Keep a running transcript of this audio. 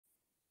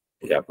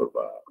Yeah,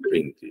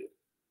 print.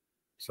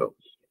 So,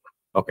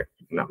 okay,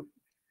 now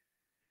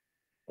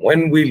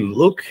when we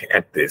look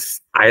at this,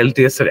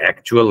 IELTS এর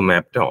actual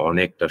mapটা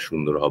অনেকটা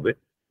সুন্দর হবে।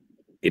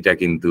 এটা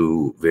কিন্তু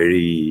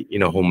very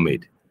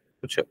homemade,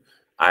 বুঝছো?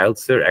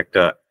 IELTS এর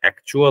একটা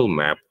actual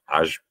map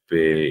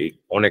আসবে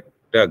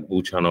অনেকটা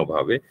গুছানো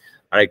ভাবে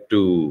আর একটু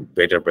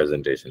better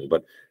presentation,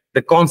 but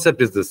the concept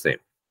is the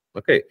same.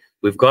 Okay,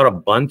 we've got a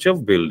bunch of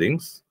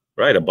buildings,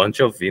 right? A bunch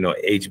of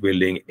H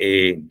building, A,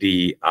 D,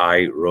 I,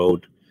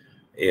 road,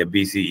 A, B,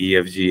 C, E,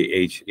 F, G,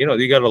 H.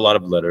 You got a lot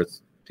of letters.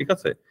 ঠিক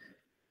আছে?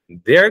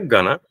 They're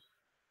gonna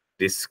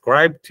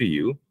describe to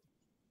you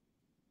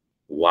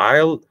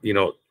while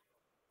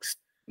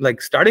like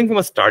starting from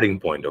a starting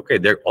point. Okay,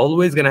 they're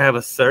always going to have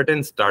a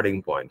certain starting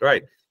point,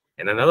 right?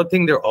 And another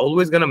thing, they're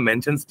always going to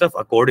mention stuff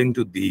according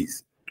to these.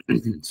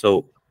 So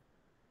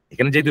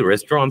এখানে যেহেতু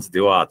restaurants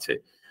দেওয়া আছে,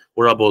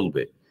 ওরা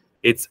বলবে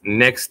it's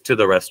next to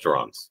the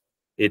restaurants,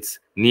 it's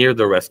near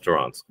the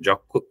restaurants.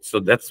 So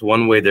that's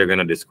one way they're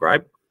going to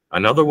describe.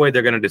 Another way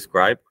they're going to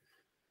describe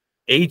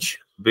H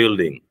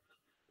building,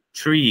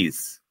 trees,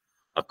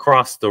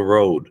 across the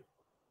road.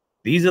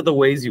 These are the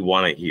ways you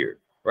want to hear,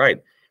 right?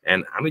 And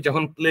আমি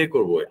যখন play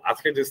করব,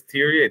 আজকে just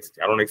theory,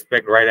 I don't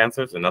expect right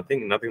answers or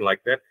nothing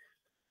like that.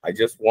 I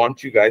just want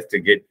you guys to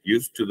get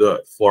used to the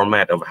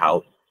format of how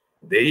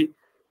they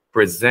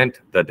present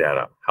the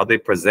data, how they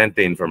present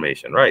the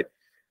information, right?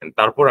 And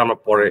তারপর আমরা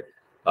পরে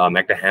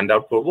একটা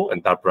handout করব, and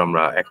তারপর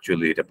আমরা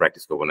actually এটা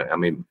practice করব না।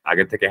 আমি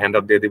আগে থেকে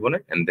handout দিয়ে দিব না,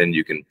 and then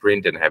you can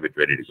print and have it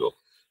ready to go,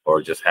 or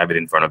just have it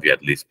in front of you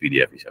at least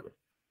PDF হিসাবে.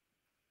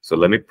 So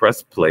let me press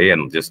play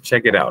and just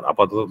check it out.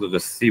 আপাতত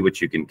just see what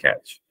you can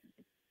catch.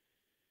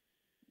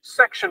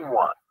 Section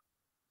 1.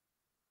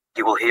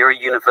 You will hear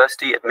a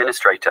university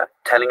administrator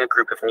telling a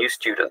group of new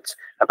students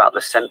about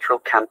the central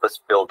campus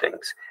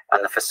buildings and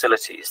the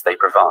facilities they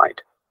provide.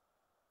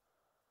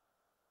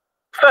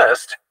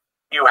 First,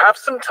 you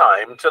have some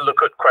time to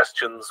look at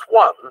questions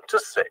 1 to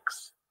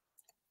 6.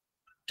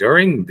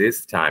 During this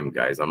time,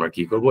 guys, আমরা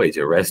কি করব? এই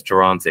যে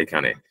restaurants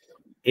এখানে,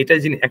 এটা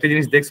একটা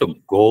জিনিস দেখছো,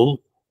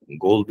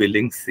 gold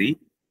building, see?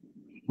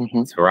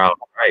 It's round,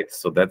 right?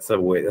 So that's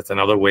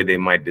another way they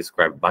might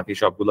describe বাকি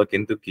সবগুলো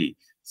কিন্তু কি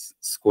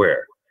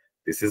square.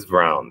 This is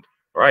round,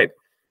 right?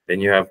 Then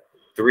you have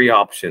 3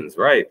 options,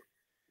 right?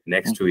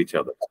 Next to each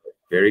other.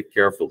 Very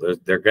careful.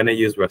 They're going to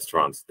use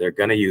restaurants. They're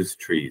going to use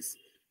trees.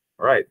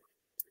 All right.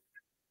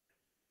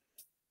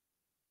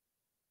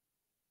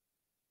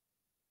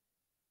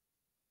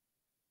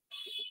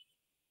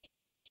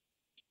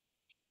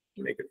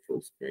 Make it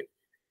full screen.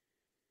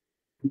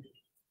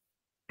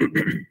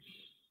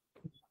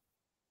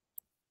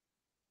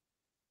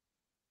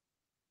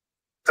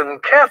 Listen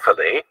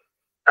carefully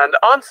and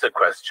answer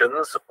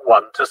questions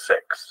 1 to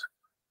 6.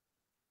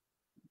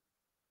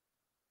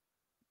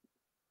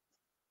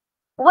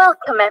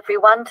 Welcome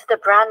everyone to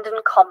the Brandon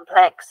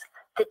Complex,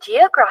 the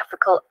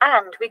geographical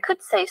and we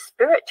could say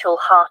spiritual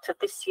heart of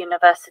this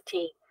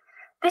university.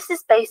 This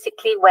is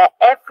basically where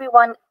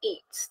everyone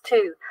eats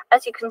too,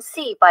 as you can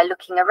see by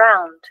looking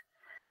around.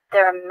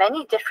 There are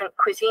many different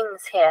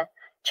cuisines here,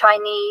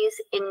 Chinese,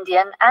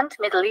 Indian and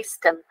Middle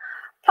Eastern,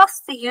 plus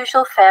the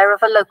usual fare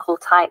of a local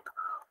type,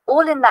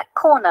 all in that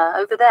corner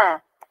over there.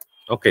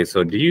 Okay,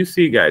 so do you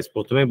see, guys?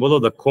 প্রথমে বলো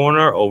the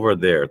corner over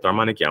there. তার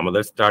মানে কি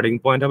আমাদের starting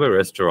point হবে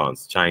restaurants,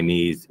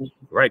 Chinese,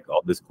 right?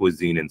 All this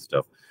cuisine and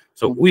stuff.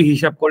 So we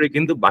হিসাব করে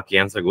কিন্তু বাকি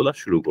answer গুলা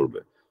শুরু করবে.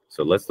 So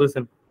let's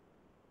listen.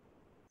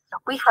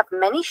 We have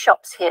many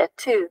shops here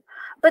too,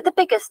 but the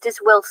biggest is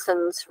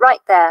Wilson's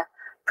right there,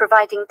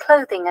 providing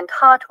clothing and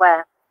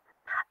hardware.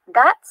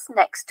 That's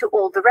next to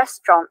all the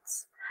restaurants.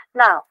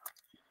 Now,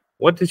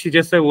 what did she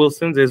just say?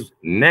 Wilson's is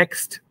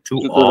next to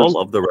all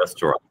of the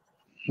restaurants.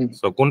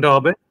 So কোনটা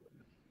হবে?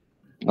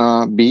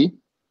 B.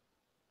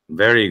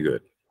 Very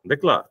good.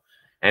 Dekla.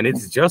 And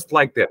it's just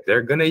like that.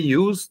 They're going to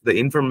use the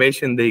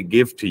information they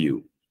give to you.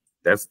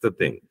 That's the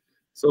thing.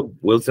 So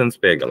Wilson's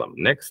Pegalam.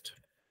 Next.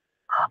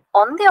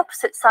 On the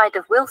opposite side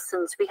of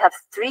Wilson's, we have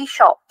 3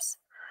 shops.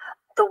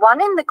 The one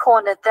in the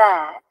corner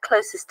there,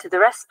 closest to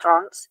the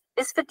restaurants,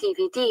 is for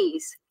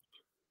DVDs.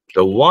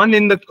 The one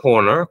in the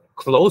corner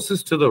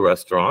closest to the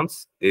restaurants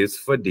is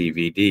for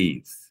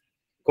DVDs.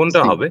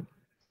 Kunta habe?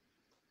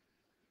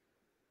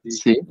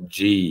 C. G.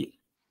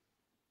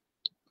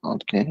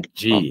 Okay.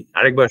 G.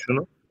 Arekbar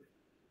shuno.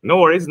 No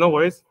worries, no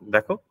worries.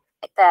 Dekho.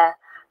 There,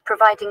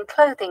 providing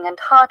clothing and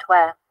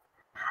hardware.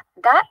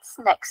 That's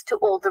next to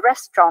all the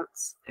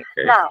restaurants.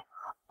 Okay. Now,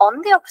 on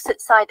the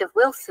opposite side of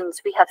Wilson's,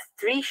 we have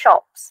 3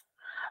 shops.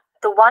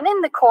 The one in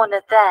the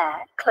corner there,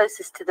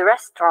 closest to the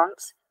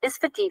restaurants, is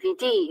for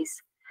DVDs.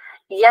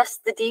 Yes,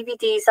 the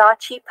DVDs are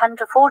cheap and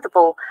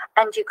affordable,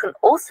 and you can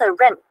also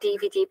rent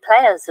DVD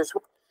players as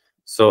well.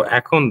 So,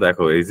 এখন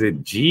দেখো, is it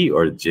G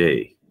or J?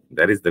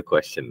 That is the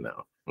question now.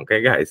 Okay,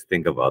 guys,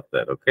 think about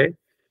that, okay?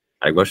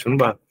 একবার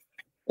শুনবা?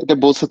 এটা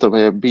বলছে তো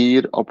ভাইয়া, B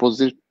এর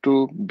opposite to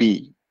B.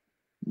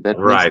 That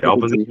right,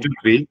 opposite to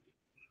B.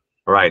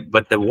 Right,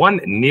 but the one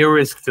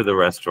nearest to the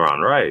restaurant,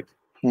 right?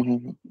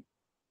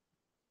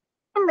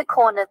 In the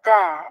corner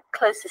there,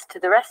 closest to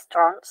the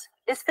restaurants,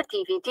 is for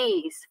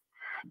DVDs.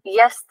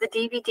 Yes, the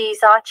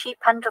DVDs are cheap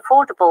and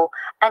affordable,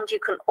 and you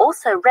can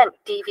also rent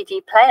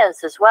DVD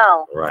players as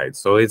well. Right.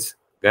 So it's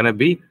gonna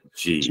be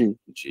G. G.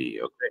 G.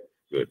 Okay.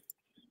 Good.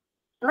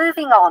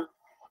 Moving on.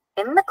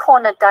 In the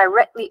corner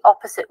directly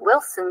opposite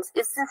Wilson's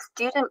is the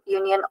Student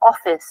Union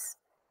office.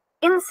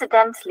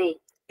 Incidentally,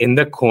 In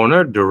the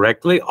corner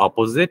directly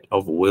opposite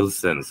of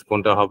Wilson's.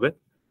 Konta hobe?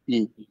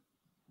 E.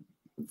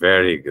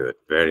 Very good.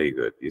 Very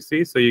good. You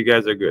see? So you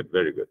guys are good.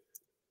 Very good.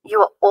 you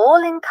are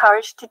all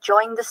encouraged to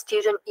join the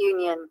Student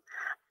Union,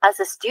 as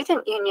a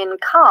Student Union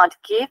card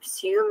gives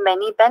you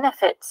many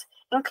benefits,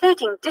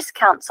 including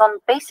discounts on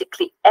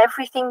basically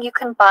everything you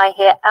can buy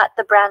here at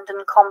the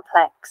Brandon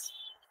complex.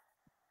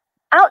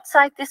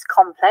 Outside this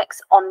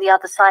complex, on the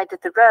other side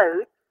of the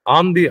road,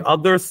 On the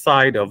other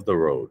side of the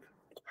road.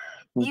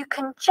 you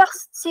can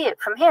just see it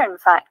from here, in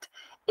fact,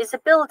 is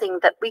a building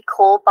that we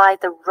call by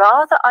the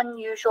rather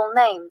unusual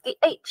name, the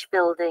H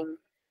building.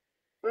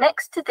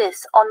 Next to this,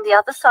 on the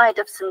other side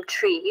of some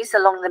trees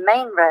along the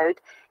main road,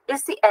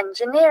 is the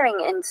Engineering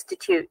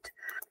Institute.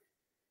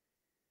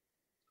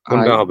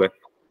 Konta I. hobe?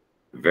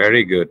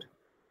 Very good.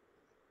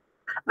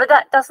 But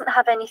that doesn't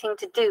have anything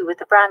to do with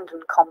the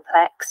Brandon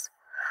complex.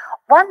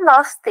 One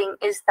last thing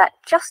is that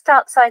just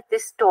outside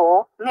this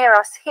door, near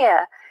us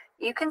here,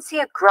 you can see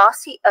a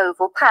grassy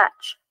oval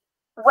patch.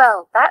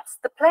 Well, that's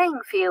the playing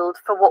field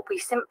for what we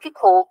simply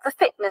call the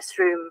fitness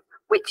room,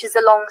 which is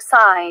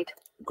alongside.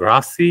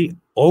 Grassy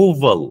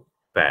oval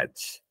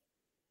patch.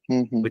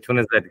 Mhm. Which one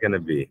is that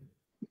gonna be?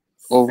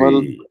 Oval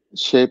C.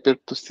 shape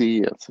to C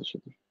আছে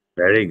শুধু।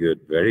 Very good.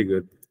 Very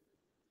good.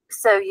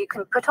 So you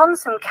can put on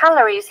some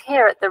calories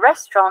here at the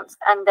restaurants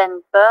and then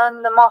burn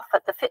them off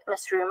at the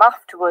fitness room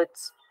afterwards.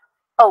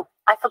 Oh,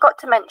 I forgot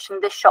to mention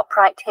this shop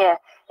right here,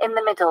 in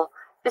the middle,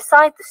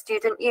 beside the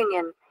Student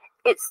Union.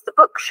 It's the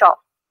bookshop.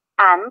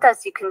 And as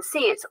you can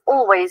see, it's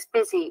always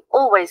busy,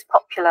 always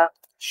popular.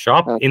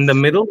 Shop in the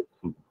F. middle?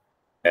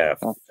 F.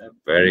 F.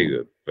 Very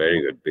good. Very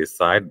good.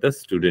 Beside the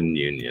Student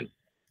Union.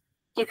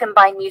 You can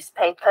buy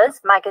newspapers,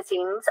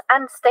 magazines,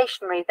 and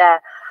stationery there,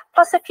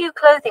 plus a few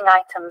clothing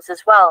items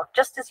as well,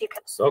 just as you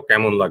can. So,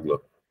 কেমন লাগলো?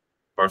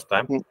 First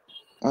time?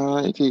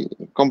 এটি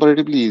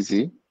comparatively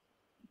easy.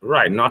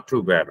 Right. Not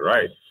too bad,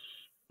 right?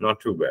 Not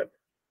too bad.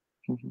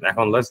 Mhm.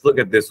 Now, let's look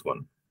at this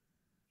one.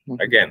 Mhm.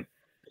 Again,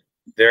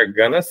 they're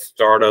gonna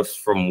start us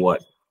from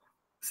what?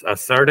 A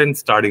certain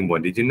starting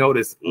point. Did you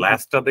notice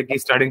last the key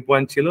starting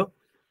point chilo?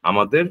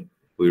 Amader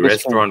ওই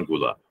restaurant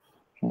gula.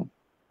 Hmm.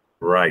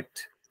 Right.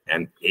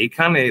 And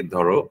এখানে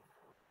ধরো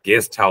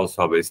guest house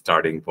হবে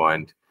starting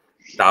point.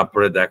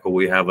 তারপরে দেখো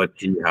we have a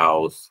tea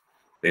house.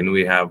 Then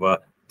we have a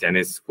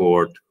tennis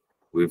court.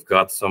 We've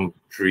got some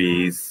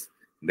trees.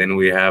 Then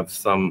we have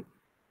some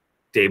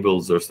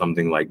tables or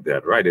something like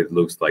that, right? It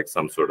looks like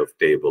some sort of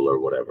table or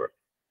whatever.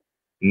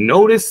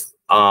 Notice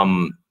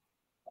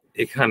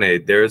এখানে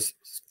there's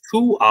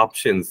two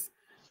options.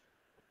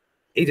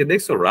 এই যে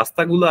দেখছো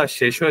রাস্তাগুলা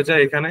শেষ হয়ে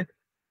যায় এখানে,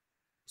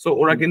 so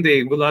ওরা কিন্তু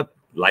এগুলা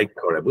লাইক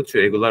করে, বুঝছো,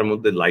 এগুলার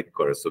মধ্যে লাইক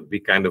করে, so be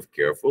kind of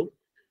careful,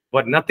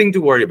 but nothing to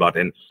worry about.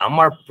 And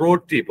আমার pro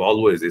tip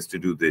always is to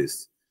do this.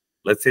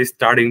 Let's say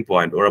starting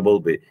point, ওরা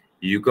বলবে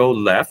you go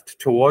left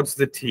towards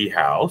the tea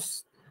house,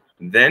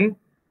 then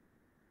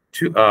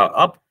to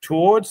up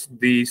towards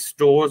the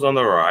stores on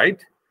the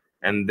right,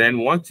 and then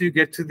once you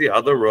get to the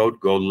other road,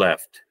 go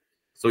left.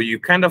 So you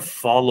kind of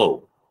follow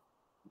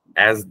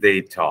as they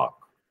talk,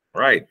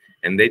 right?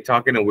 And they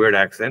talk in a weird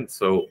accent,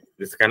 so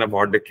it's kind of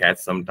hard to catch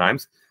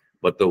sometimes.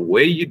 But the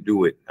way you do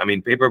it, I mean,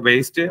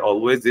 paper-based,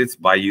 always it's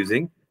by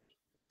using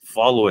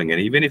following. And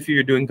even if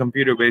you're doing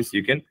computer-based,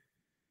 you can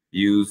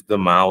use the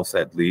mouse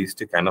at least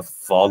to kind of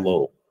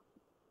follow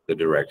the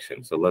direction.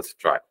 So let's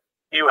try.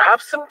 You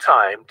have some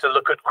time to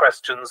look at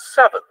questions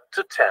 7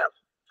 to 10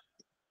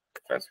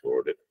 Fast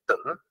forward it.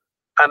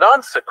 and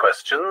answer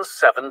questions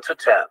 7 to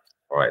 10.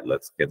 All right,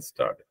 let's get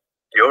started.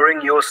 During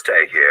your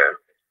stay here,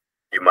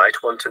 you might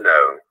want to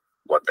know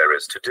what there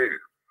is to do.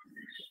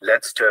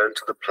 Let's turn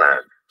to the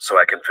plan so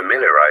I can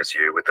familiarize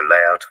you with the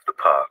layout of the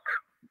park.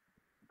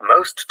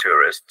 Most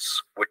tourists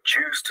would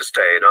choose to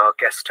stay in our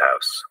guest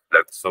house,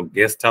 So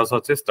guest house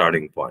is a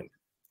starting point.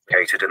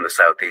 located in the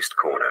southeast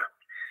corner.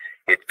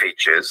 It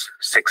features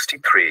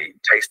 63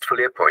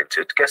 tastefully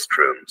appointed guest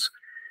rooms,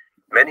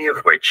 many of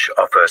which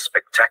offer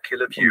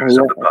spectacular views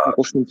ভাইয়া of the একটা park.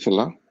 Question ছিল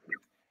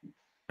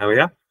Oh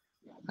yeah?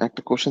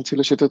 একটা question ছিল,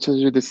 সেটা হচ্ছে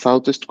যদি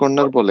south east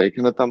corner বলে,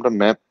 এখানে তো আমরা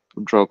ম্যাপ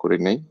ড্র করি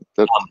নাই।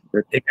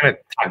 এখানে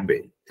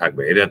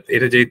থাকবে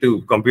এটা যেহেতু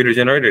কম্পিউটার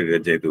জেনারেটেড,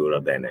 এটা যেহেতু ওরা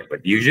দেয় না,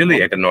 বাট ইউজুয়ালি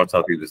একটা নর্থ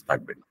সাউথ ইউজ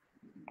থাকবে।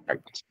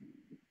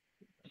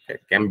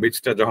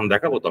 ক্যামব্রিজটা যখন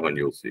দেখাবো তখন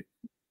you'll see.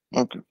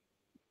 Okay.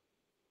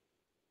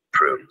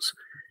 Rooms,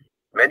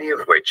 many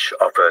of which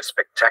offer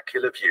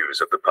spectacular views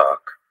of the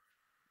park.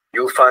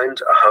 You'll find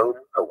a home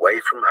away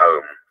from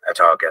home at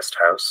our guest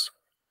house.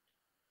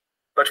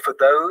 But for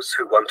those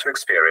who want to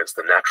experience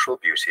the natural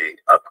beauty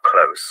up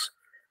close,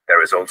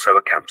 there is also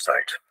a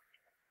campsite.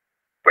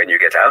 When you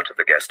get out of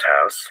the guest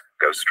house,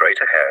 go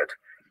straight ahead,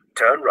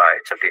 turn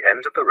right at the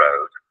end of the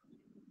road,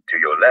 To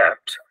your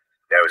left,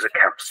 there is a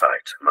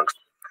campsite amongst.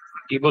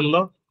 কি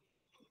বললো?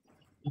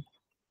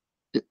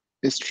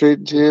 Straight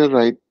যে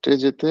রাইটে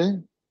যেতে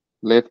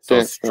লেফটে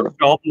So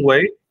straight all the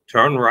way,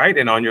 turn right,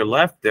 and on your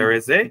left there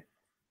is a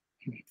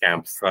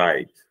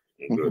campsite.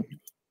 Good.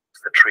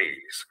 the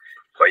trees,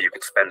 where you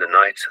can spend a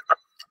night.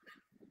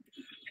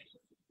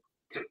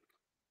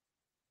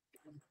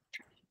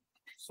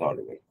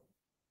 Sorry.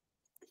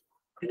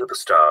 Under the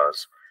stars,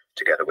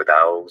 together with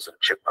owls and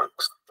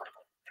chipmunks.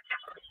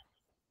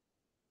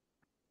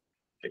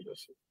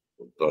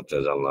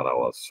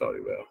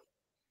 Sorry, well.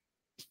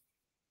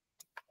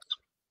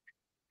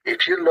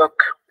 If you look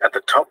at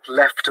the top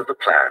left of the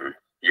plan,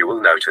 you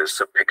will notice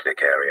a picnic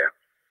area.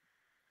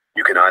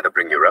 You can either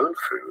bring your own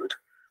food,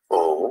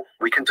 or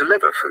we can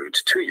deliver food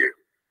to you.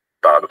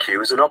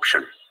 Barbecue is an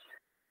option.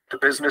 The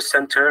business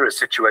center is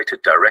situated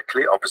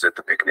directly opposite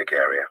the picnic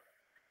area.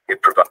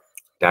 It provides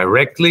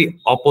Directly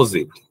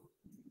opposite.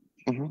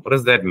 Mhm. What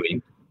does that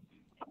mean?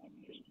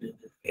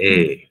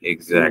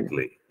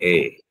 Exactly.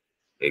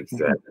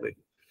 Exactly.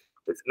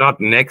 It's not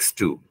next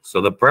to.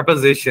 So the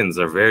prepositions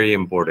are very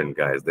important,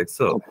 guys. Like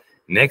so,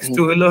 next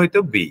to hilo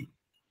hoito be.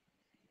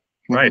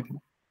 Right.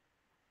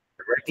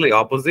 Directly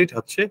opposite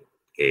হচ্ছে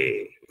A.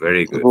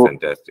 Very good. Ro-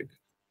 Fantastic.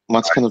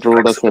 মাঝখানে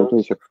road আছে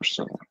এটাই check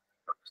করছে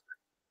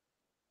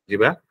জি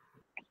ভাই?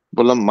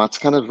 বললাম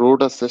মাঝখানে road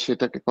আছে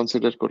সেটাকে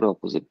কনসিডার করে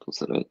অপোজিট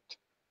বলছে right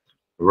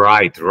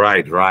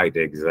Right.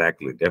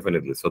 Exactly.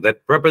 Definitely. So that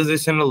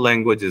prepositional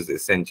language is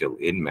essential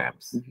in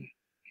maps.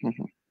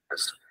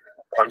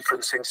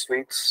 conferencing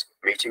suites,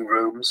 meeting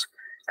rooms,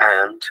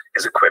 and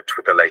is equipped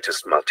with the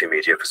latest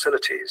multimedia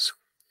facilities.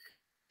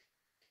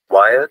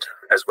 Wired,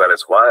 as well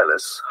as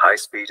wireless,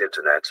 high-speed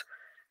internet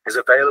is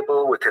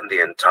available within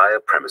the entire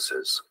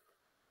premises.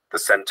 The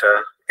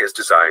center is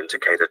designed to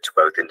cater to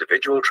both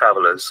individual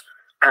travelers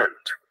and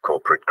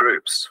corporate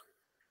groups.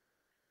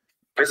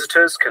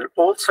 Visitors can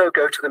also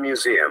go to the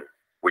museum,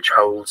 which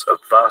holds a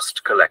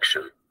vast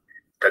collection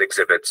that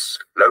exhibits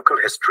local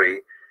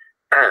history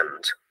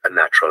and a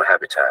natural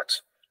habitat.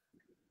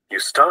 You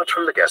start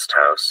from the guest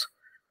house,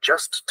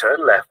 just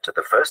turn left at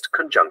the first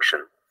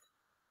conjunction,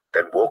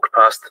 then walk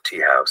past the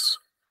tea house.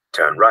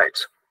 Turn right,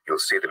 you'll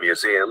see the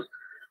museum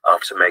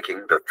after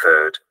making the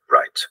third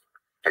right.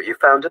 Have you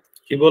found it?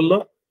 কি বললো?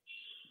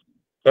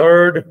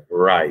 Third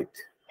right.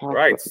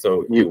 Right. So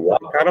you Yeah.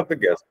 walk out of the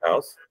guest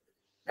house,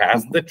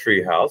 past the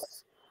tree house,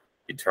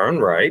 you turn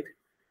right,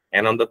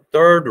 and on the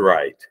third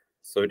right.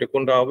 So এটা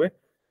কোনটা হবে?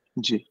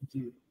 জি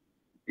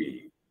B.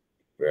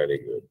 Very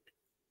good.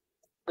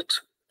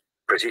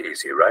 Pretty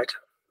easy, right?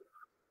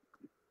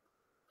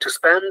 To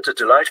spend a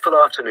delightful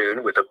afternoon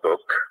with a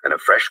book and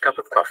a fresh cup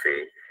of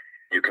coffee,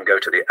 you can go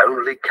to the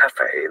only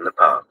cafe in the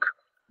park.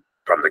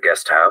 From the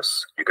guest house,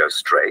 you go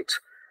straight,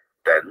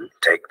 then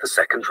take the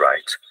second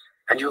right,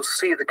 and you'll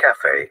see the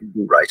cafe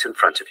right in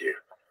front of you.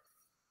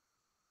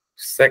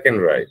 Second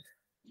right,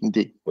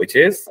 D which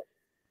is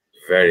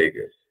very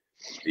good.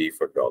 D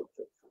for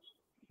dolphin.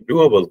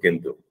 Doable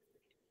kintu,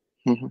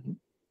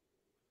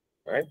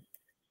 right?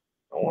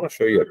 I want to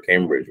show you a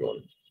Cambridge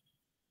one.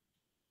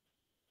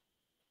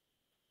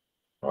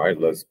 All right,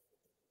 let's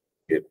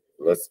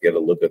get a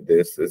look at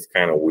this. It's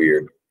kind of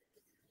weird.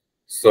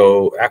 So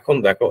এখন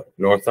দেখো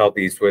north south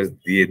east west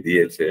দিয়ে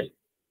দিয়েছে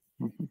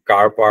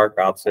car park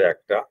আছে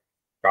একটা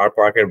কার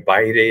পার্কের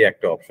বাইরেই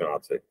একটা option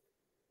আছে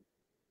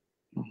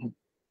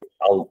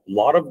a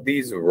lot of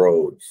these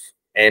roads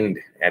end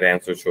at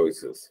answer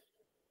choices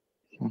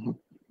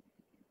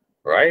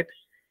right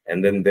and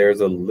then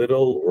there's a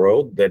little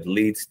road that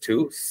leads to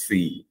C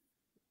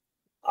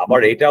আবার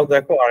এটাও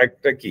দেখো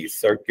আরেকটা কি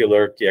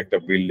circular কি একটা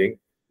building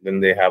then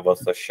they have a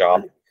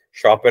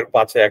shopের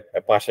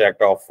পাশে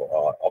একটা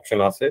option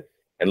আছে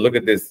and look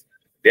at this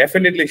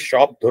definitely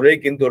shop ধরেই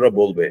কিন্তু ওরা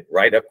বলবে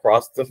right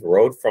across the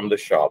road from the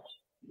shop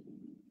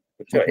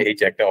বুঝছো এই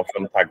যে একটা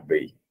অপশন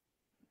থাকবেই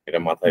এটা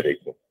মাথায়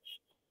রেখো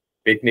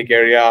picnic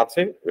area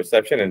আছে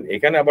reception and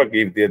এখানে আবার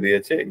give দিয়ে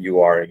দিয়েছে you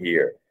are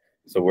here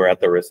so we're at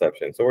the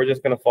reception so we're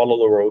just going to follow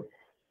the road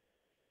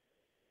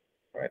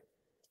right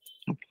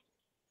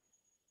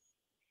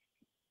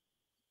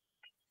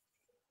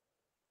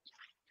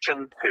Section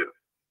 2.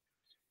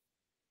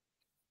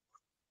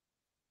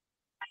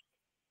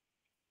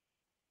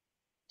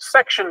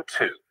 Section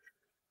 2.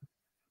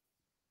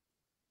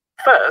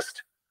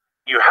 First,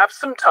 you have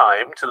some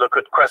time to look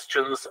at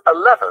questions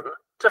 11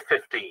 to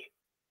 15.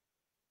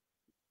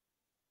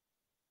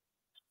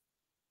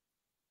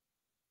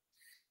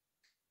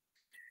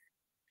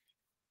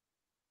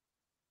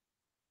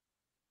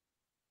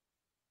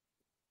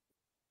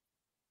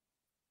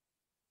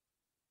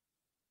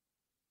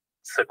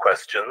 So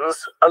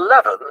questions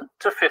 11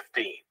 to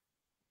 15.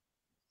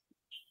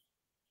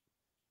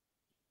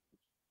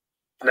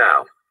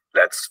 Now,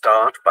 let's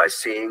start by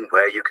seeing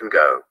where you can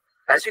go.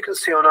 As you can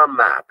see on our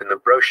map in the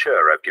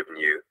brochure I've given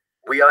you,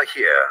 we are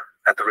here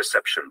at the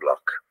reception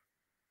block.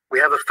 We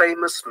have a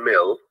famous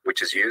mill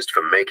which is used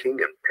for making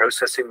and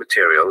processing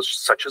materials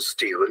such as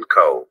steel and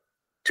coal.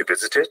 To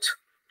visit it,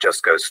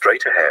 just go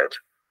straight ahead,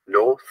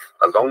 north,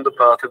 along the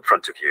path in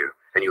front of you,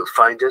 and you'll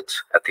find it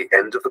at the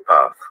end of the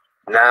path.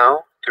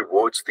 Now,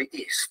 towards the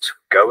east,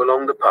 go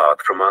along the path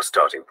from our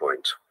starting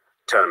point.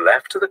 Turn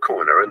left to the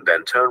corner and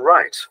then turn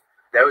right.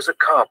 There is a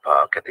car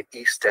park at the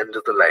east end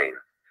of the lane.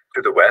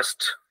 To the west,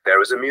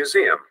 there is a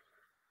museum.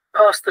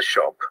 Past the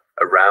shop,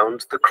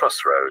 around the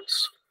crossroads.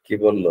 কি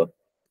বললো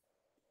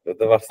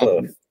বুঝতে পারছো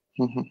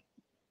হুম।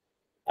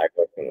 I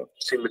got you.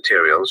 See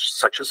materials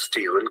such as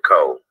steel and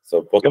coal. So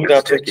প্রথমটা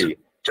হচ্ছে কি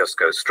Just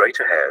go straight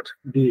ahead,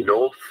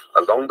 north,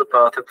 along the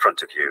path in front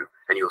of you,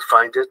 and you'll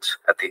find it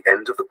at the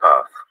end of the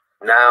path.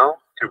 Now,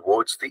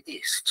 towards the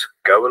east,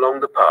 go along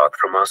the path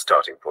from our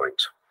starting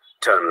point.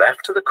 Turn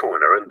left to the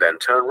corner and then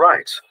turn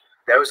right.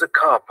 There is a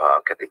car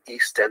park at the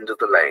east end of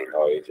the lane.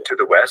 To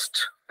the west,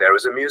 there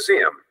is a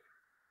museum.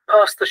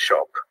 Past the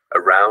shop,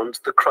 around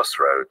the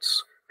crossroads,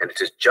 and it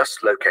is just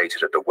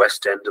located at the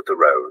west end of the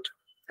road.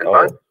 And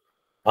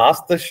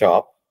past the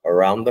shop,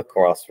 around the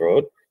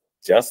crossroad,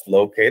 just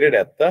located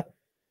at the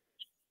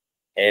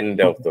end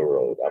of the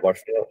road.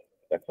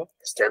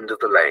 East end of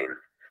the lane.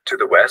 To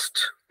the west,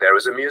 there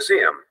is a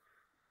museum.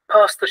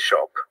 Past the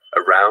shop,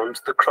 around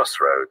the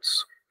crossroads,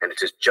 and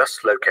it is just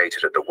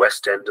located at the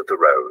west end of the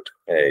road.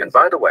 And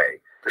by the way,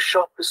 the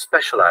shop is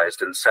specialized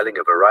in selling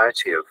a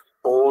variety of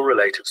all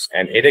related.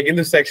 And it again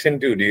to section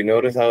 2. Do you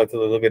notice how it's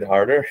a little bit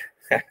harder?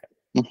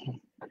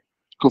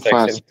 Go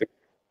section fast. 2.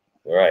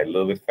 Right, a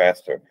little bit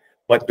faster.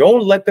 But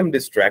don't let them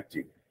distract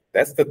you.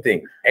 That's the thing.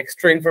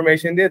 Extra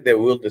information there, they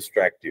will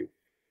distract you.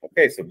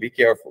 Okay, so be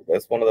careful.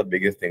 That's one of the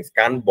biggest things.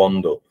 Kan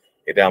bondo.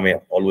 Eta ami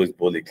always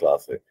boli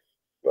class.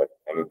 But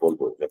ami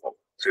bolbo.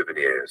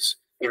 Souvenirs,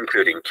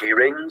 including key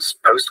rings,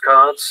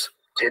 postcards,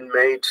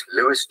 tin-made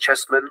Lewis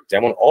Chessman.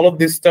 Jamon, all of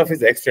this stuff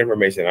is extra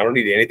information. I don't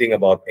need anything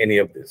about any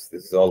of this.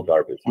 This is all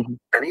garbage.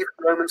 And even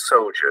Roman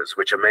soldiers,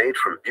 which are made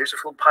from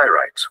beautiful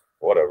pyrite.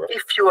 Whatever.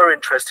 If you are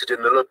interested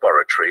in the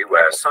laboratory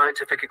where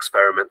scientific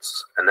experiments,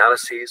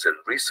 analyses, and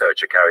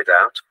research are carried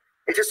out,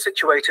 it is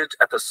situated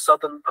at the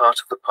southern part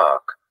of the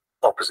park,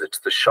 opposite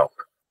the shop.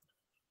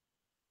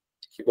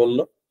 কি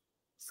বললো?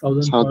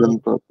 Southern part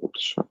of the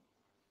shop.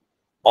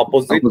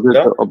 Opposite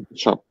of the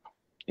shop.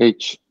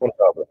 H.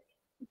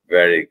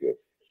 Very good.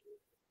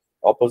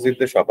 Opposite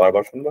the shop. আর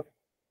শুনবা?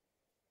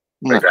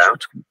 Carried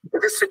out,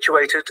 it is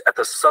situated at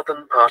the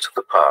southern part of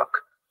the park,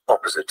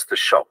 opposite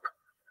the shop.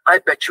 I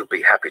bet you'll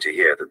be happy to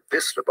hear that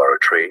this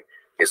laboratory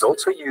is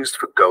also used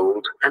for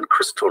gold and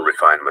crystal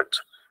refinement.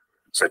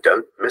 So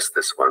don't miss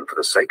this one for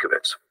the sake of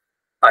it.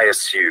 I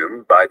assume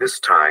by this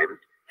time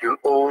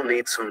you'll all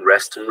need some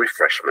rest and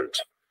refreshment.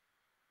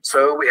 So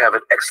we have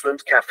an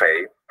excellent cafe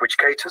which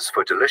caters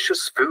for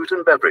delicious food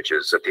and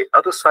beverages at the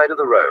other side of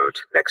the road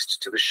next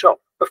to the shop,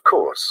 of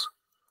course.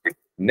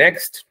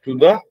 Next to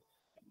the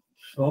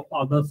shop,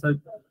 other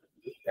side.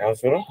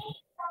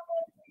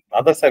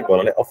 Other side,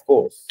 of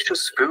course.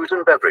 Delicious food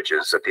and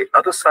beverages at the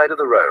other side of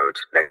the road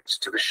next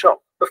to the shop,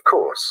 of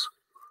course.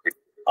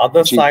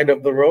 Other side of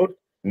the road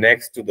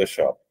next to the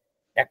shop.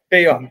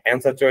 একটাই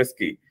answer choice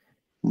কি?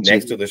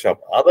 Next to the shop.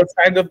 Other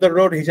side of the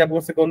road হিসাব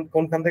করছে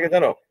কোনখান থেকে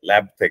জানো?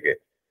 Lab থেকে.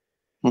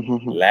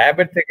 Lab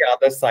এর থেকে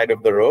other side of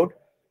the road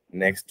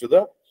next to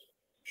the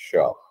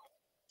shop.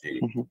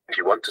 If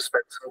you want to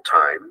spend some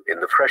time in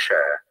the fresh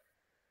air,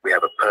 we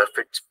have a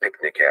perfect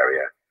picnic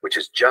area, which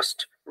is just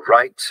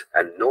right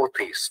and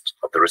northeast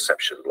of the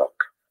reception block.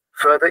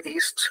 Further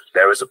east,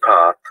 there is a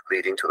path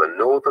leading to the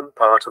northern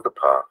part of the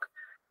park.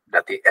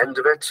 At the end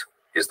of it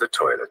is the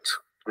toilet.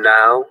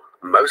 Now,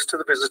 most of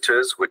the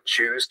visitors would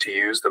choose to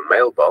use the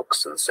mailbox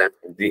and send.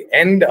 The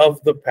end of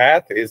the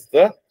path is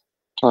the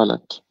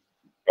toilet.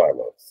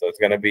 Toilet. So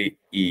it's going to be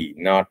E,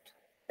 not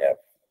F.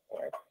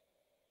 Right.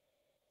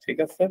 ঠিক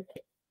আছে?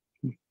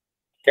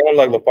 কেমন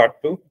লাগলো part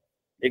 2?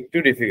 একটু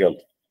difficult.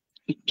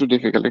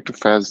 একটু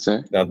fast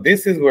যায়. Now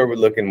this is where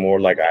we're looking more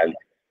like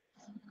IELTS.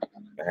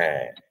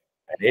 হ্যাঁ,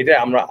 এটা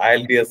আমরা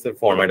IELTS এর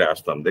ফরম্যাটে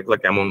আসলাম। দেখলা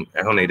কেমন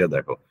এখন এটা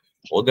দেখো।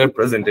 ওদের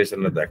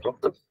প্রেজেন্টেশনে দেখো।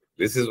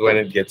 This is when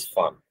it gets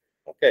fun.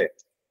 Okay.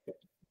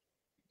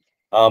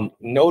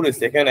 Notice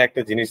এখানে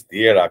একটা জিনিস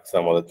দিয়ে রাখছে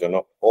আমাদের জন্য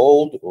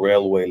old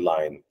railway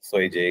line. So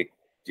এই যে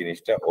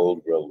জিনিসটা old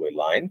railway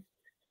line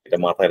এটা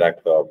মাথায়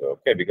রাখতে হবে,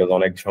 okay? Because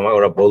অনেক সময়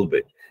ওরা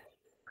বলবে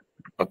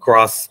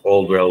across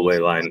old railway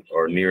line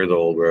or near the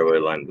old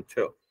railway line,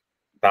 বুঝছো?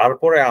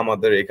 তারপরে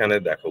আমাদের এখানে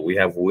দেখো we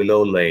have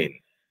Willow Lane,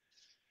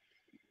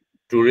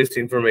 Tourist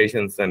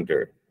Information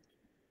Center,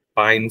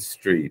 Pine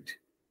Street,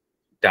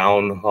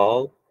 Town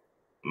Hall,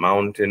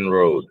 Mountain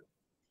Road,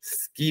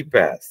 Ski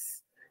Pass,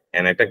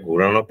 and একটা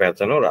ঘোরানো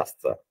পেঁচানো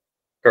রাস্তা,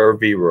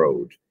 Kirby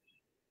Road.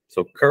 So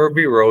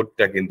Kirby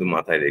Roadটা কিন্তু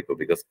মাথায় রেখো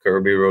because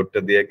Kirby Roadটা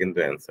দিয়ে কিন্তু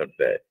answer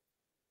দেয়.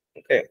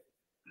 Okay.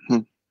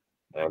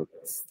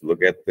 Let's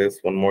look at this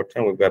one more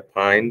time. We've got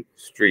Pine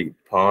Street,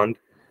 Pond,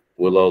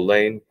 Willow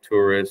Lane,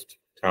 Tourist,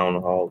 Town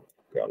Hall.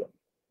 Got it.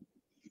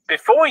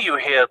 Before you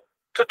hear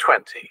to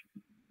 20.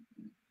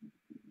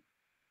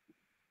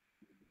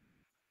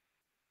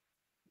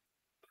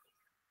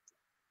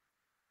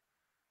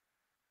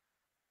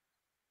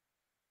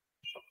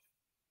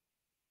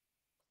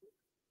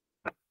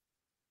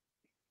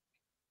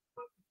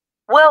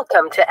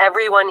 Welcome to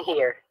everyone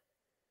here.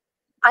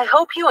 I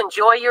hope you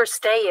enjoy your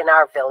stay in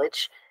our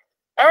village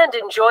and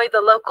enjoy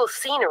the local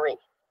scenery.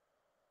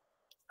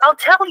 I'll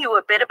tell you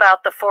a bit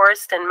about the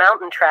forest and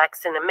mountain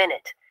tracks in a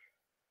minute.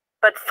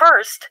 But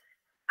first,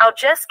 I'll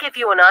just give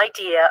you an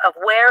idea of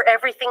where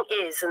everything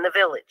is in the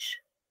village.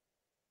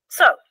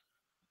 So,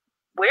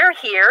 we're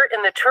here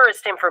in the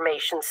Tourist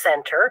Information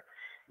Center,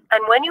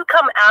 and when you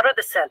come out of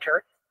the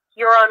center,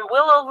 you're on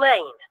Willow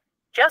Lane,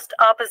 just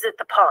opposite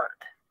the pond.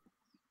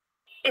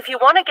 If you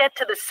want to get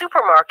to the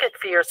supermarket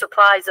for your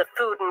supplies of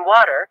food and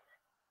water,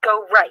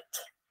 go right.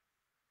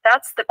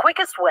 That's the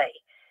quickest way.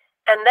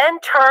 And then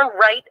turn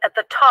right at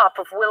the top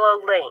of Willow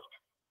Lane.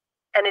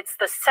 And it's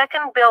the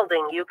second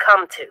building you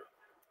come to.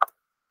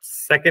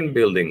 Second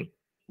building.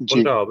 জি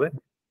কোনটা হবে?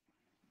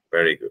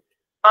 Very good.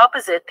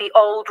 Opposite the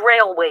old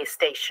railway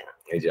station.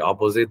 এই যে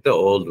opposite the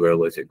old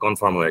railway station.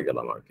 Confirm হয়ে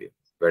গেলাম আর কি.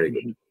 Very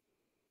good.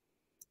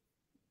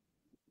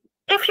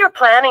 If you're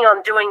planning on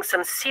doing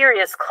some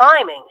serious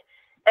climbing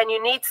and you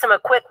need some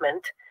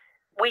equipment,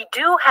 we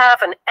do have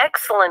an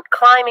excellent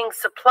climbing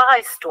supply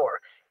store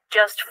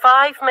just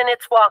 5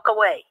 minutes walk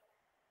away.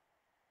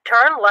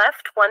 Turn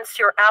left once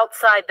you're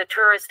outside the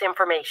Tourist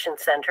Information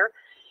Center.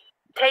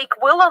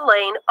 Take Willow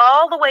Lane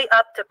all the way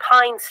up to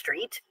Pine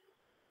Street.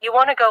 You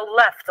want to go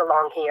left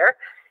along here.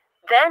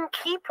 Then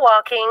keep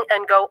walking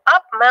and go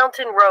up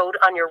Mountain Road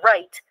on your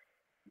right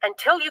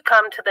until you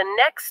come to the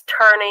next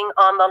turning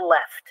on the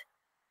left.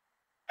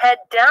 Head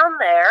down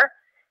there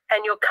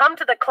and you'll come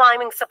to the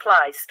climbing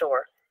supply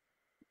store.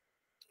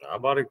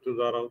 আবার একটু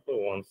দাঁড়াও তো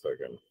 1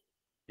 second.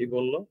 কি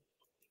বললো?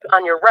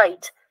 On your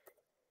right.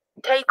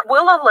 Take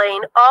Willow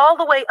Lane all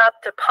the way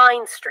up to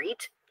Pine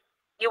Street.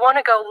 You want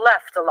to go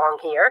left along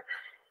here.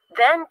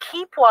 Then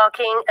keep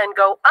walking and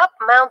go up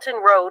Mountain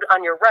Road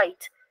on your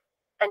right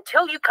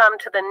until you come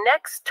to the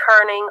next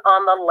turning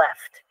on the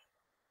left.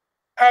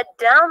 Head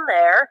down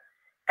there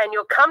and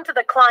you'll come to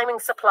the climbing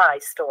supply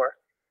store.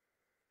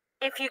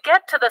 If you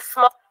get to the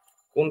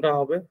কোনটা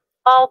হবে?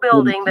 small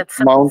building that's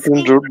mountain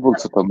road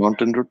বলছে তো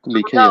mountain road তো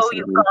লিখে know আছে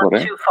you've উপরে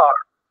gone too far.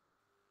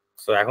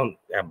 So এখন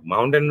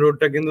mountain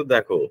রোডটা কিন্তু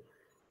দেখো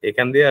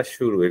এখান দিয়ে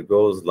শুরু it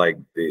goes like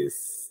this.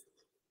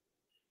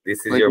 This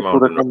is your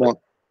mountain road.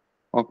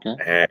 Okay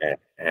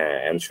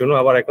and শুনো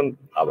আবার এখন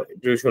আবার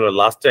একটু শুনো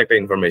লাস্টে একটা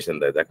ইনফরমেশন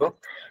দেয় দেখো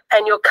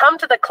And you'll come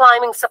to the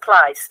climbing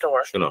supply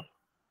store. শুনো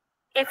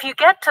If you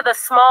get to the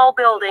small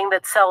building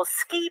that sells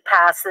ski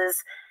passes,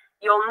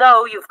 you'll know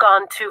you've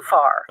gone too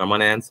far. তার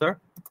মানে অ্যানসার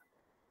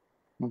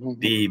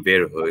ডি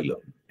বের হইলো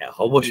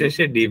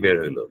অবশেষে ডি বের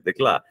হইলো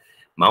দেখলা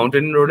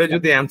মাউন্টেন রোডে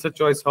যদি অ্যানসার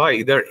চয়েস হয়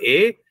ইদার এ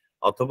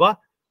অথবা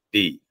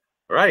ডি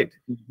রাইট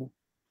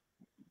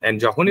and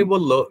যখনই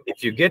বললো if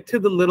you get to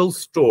the little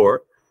store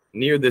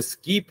near the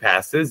ski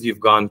passes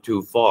you've gone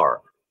too far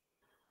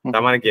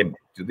তার মানে কি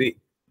যদি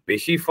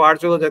বেশি ফার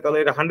চলে যায় তাহলে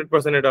এটা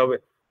 100% এটা হবে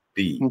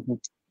D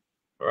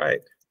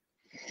right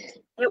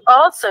You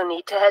also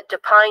need to head to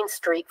Pine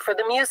Street for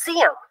the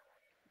museum.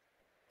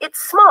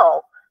 It's small,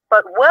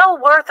 but well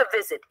worth a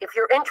visit if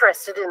you're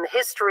interested in the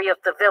history of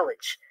the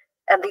village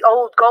and the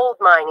old gold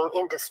mining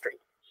industry.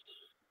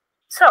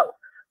 So,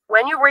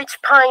 when you reach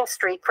Pine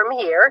Street from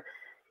here,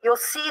 you'll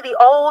see the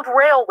old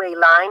railway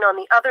line on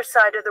the other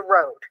side of the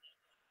road.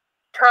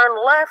 Turn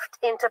left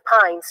into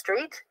Pine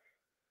Street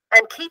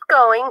and keep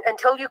going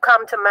until you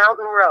come to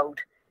Mountain Road.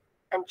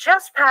 And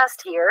just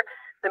past here,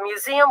 the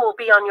museum will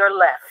be on your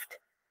left,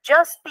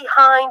 just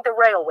behind the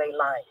railway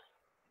line.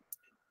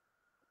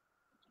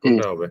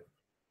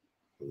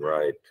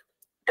 right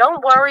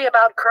Don't worry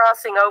about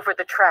crossing over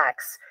the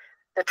tracks.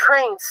 The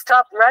train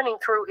stopped running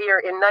through here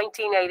in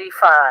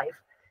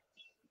 1985.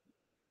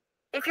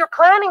 If you're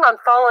planning on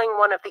following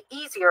one of the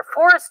easier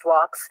forest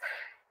walks,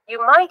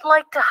 you might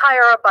like to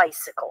hire a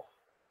bicycle.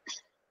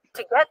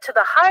 To get to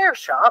the hire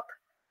shop,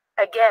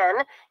 again,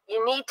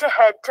 you need to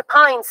head to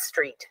Pine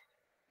Street.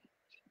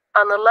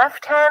 On the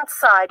left-hand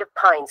side of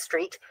Pine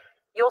Street,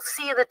 you'll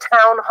see the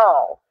town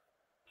hall.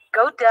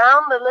 Go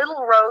down the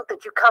little road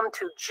that you come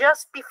to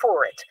just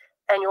before it,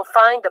 and you'll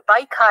find the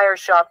bike hire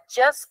shop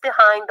just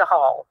behind the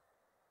hall.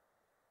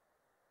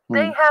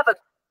 They have a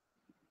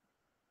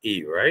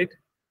E right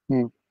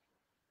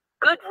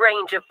good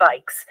range of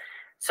bikes,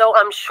 so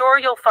I'm sure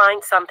you'll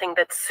find something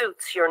that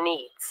suits your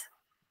needs.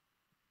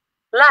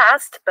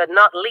 Last but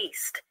not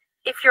least,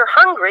 if you're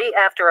hungry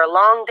after a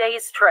long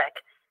day's trek,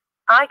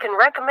 I can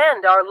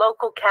recommend our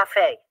local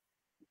cafe.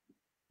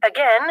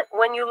 Again,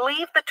 when you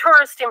leave the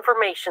Tourist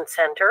Information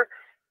Center,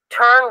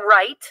 turn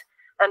right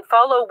and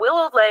follow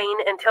Willow Lane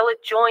until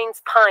it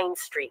joins Pine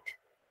Street.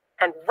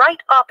 And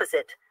right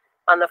opposite,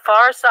 on the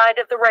far side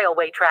of the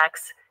railway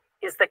tracks,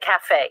 is the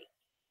cafe.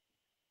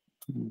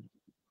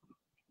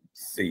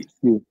 C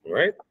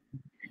right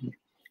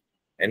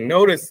and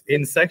notice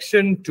in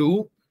section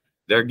 2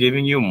 they're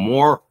giving you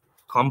more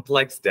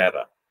complex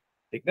data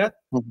ঠিক না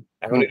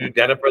এখন এই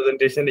data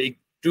presentation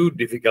একটু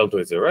difficult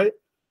হয়েছে right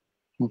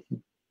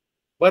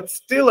but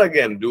still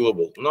again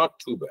doable not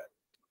too bad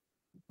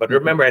but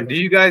remember and do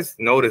you guys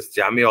notice যে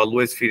আমি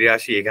always ফিরে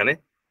আসি এখানে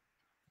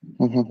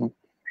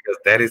because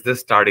that is the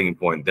starting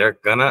point they're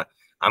gonna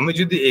আমি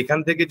যদি এখান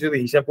থেকে যদি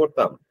হিসাব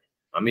করতাম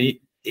আমি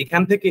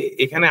এখান থেকে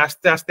এখানে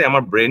আসতে আসতে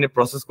আমার ব্রেনে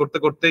প্রসেস করতে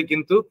করতেই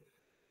কিন্তু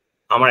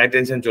আমার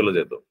অ্যাটেনশন চলে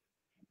যেত।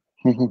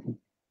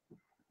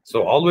 So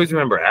always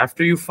remember,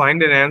 after you find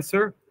an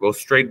answer, go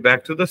straight back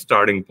to the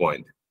starting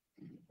point.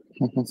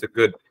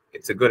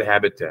 It's a good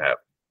habit to have.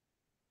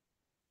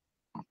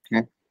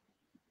 Okay.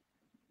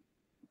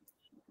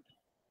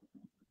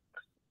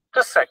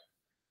 Just say.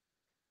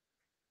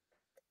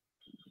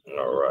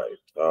 All right.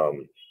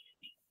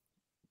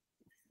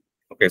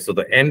 Okay, so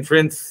the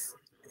entrance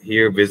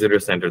here, visitor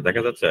center,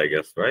 that's I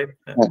guess, right?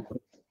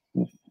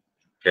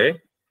 Okay,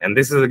 and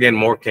this is again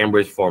more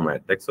Cambridge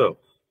format, like so.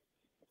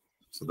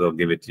 So they'll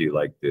give it to you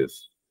like this.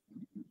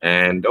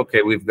 And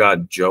okay, we've got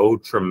Joe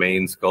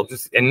Tremaine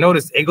sculptures. And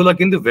notice, egula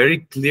kintu very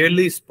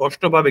clearly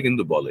স্পষ্ট ভাবে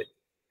কিন্তু বলে।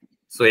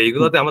 So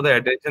এগুলোতে আমাদের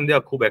attention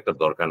দেওয়া খুব একটা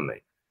দরকার নাই।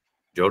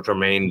 Joe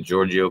Tremaine,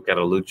 Giorgio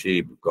Catalucci,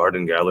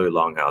 Garden Gallery,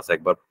 Longhouse,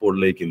 একবার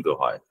পড়লেই কিন্তু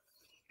হয়।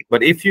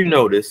 But if you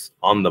notice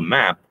on the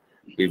map,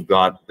 we've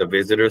got the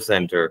visitor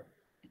center,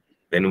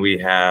 then we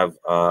have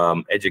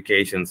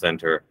education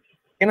center.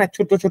 এখানে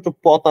ছোট ছোট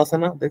পথ আছে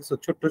না? দেখছো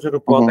ছোট ছোট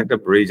পথ, একটা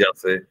ব্রিজ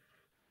আছে,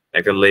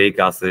 একটা লেক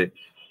আছে,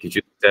 কিছু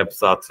স্টেপস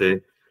আছে,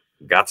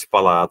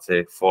 গাছপালা আছে,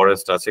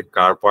 ফরেস্ট আছে,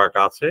 কার পার্ক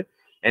আছে,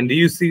 and do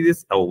you see this?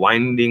 A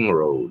winding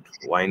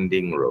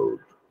road,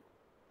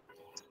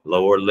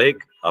 lower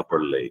lake,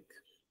 upper lake.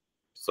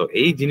 So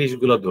এই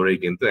জিনিসগুলো ধরেই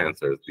কিন্তু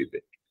অ্যানসার দিবে।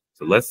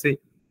 So let's see.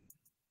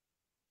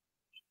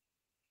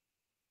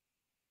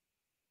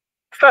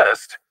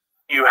 First,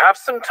 you have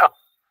some time.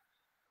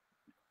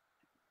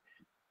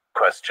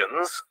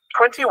 Questions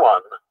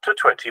 21 to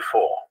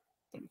 24.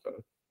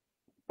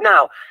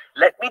 Now,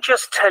 let me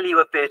just tell you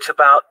a bit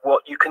about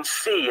what you can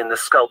see in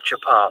the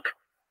sculpture park.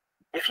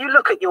 If you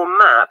look at your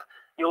map,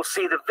 you'll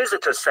see the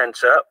visitor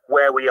center,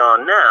 where we are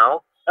now,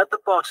 at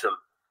the bottom,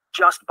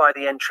 just by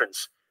the entrance.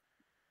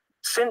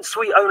 Since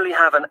we only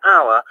have an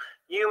hour,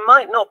 you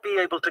might not be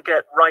able to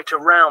get right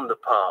around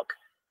the park,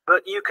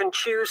 but you can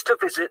choose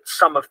to visit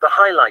some of the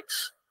highlights.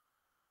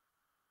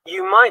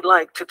 You might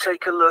like to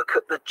take a look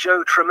at the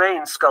Joe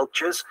Tremaine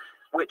sculptures,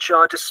 which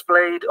are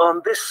displayed on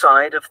this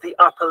side of the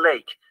upper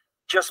lake,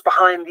 just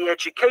behind the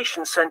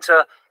education center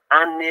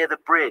and near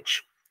the bridge.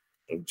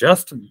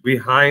 Just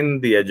behind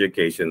the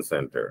education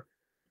center.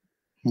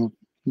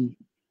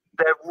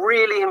 They're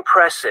really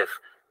impressive,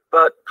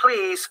 but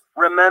please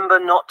remember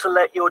not to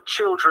let your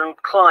children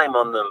climb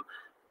on them.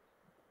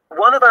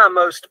 One of our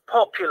most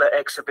popular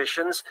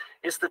exhibitions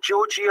is the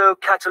Giorgio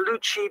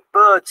Catalucci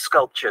bird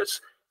sculptures.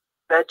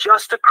 They're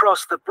just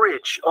across the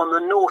bridge on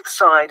the north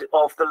side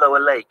of the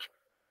lower lake.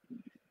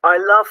 I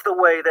love the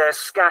way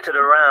they're scattered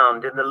around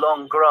in the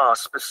long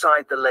grass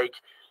beside the lake,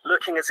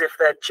 looking as if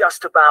they're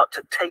just about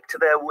to take to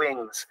their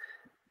wings.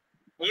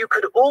 You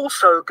could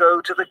also go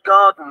to the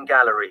garden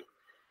gallery.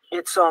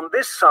 It's on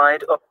this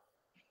side of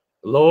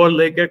Lower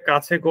lake এর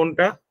কাছে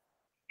কোনটা?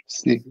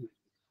 See.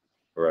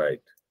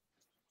 Right.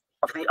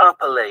 Of the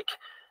upper lake.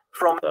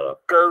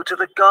 Go to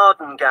the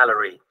garden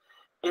gallery.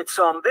 It's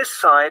on this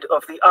side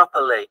of the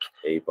upper lake.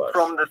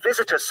 From the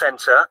visitor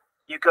center,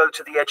 you go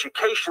to the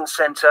education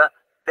center,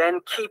 then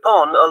keep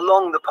on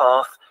along the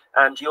path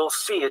and you'll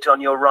see it on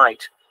your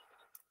right.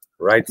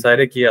 Right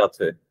side কি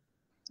আছে?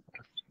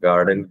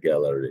 Garden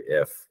gallery,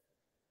 F.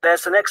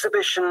 There's an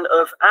exhibition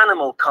of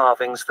animal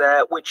carvings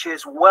there, which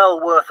is well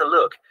worth a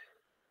look.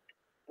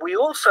 We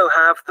also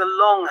have the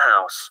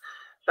Longhouse.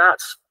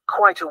 That's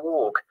quite a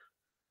walk.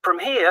 From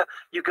here,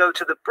 you go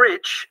to the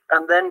bridge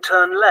and then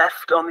turn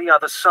left on the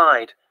other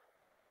side.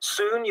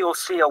 Soon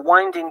you'll see a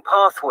winding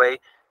pathway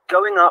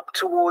going up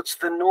towards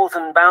the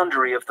northern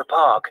boundary of the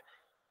park.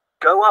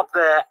 Go up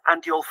there and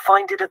you'll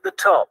find it at the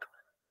top.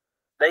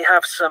 They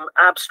have some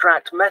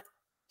abstract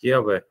কি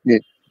হবে?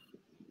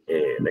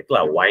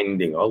 দেখলা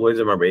winding. Always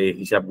remember এই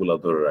হিসাবগুলো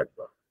ধরে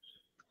রাখবা।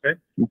 Okay?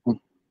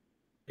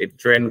 এই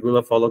ট্রেন্ডগুলো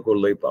follow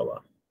করলেই পাবা।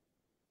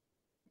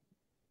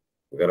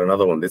 We got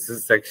another one. This is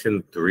section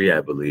 3,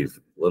 I believe.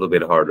 A little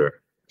bit harder.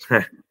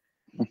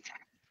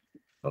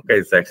 Okay,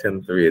 section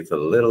 3. It's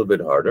a little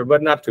bit harder,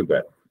 but not too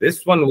bad. This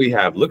one we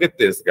have. Look at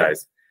this, guys.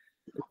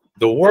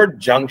 The word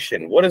junction.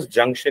 What does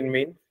junction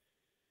mean?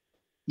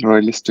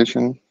 Rail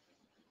station.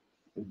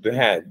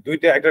 হ্যাঁ,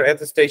 দুইটা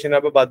একটা station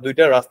হবে বা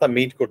দুইটা রাস্তা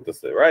meet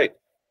করতেছে, right?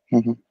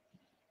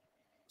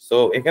 So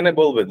এখানে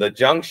বলবে the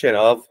junction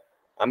of,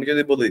 আমি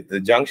যদি বলি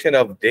the junction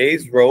of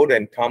Days Road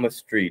and Thomas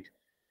Street,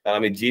 তাহলে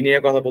আমি জি নিয়ে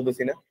কথা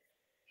বলতেছি না?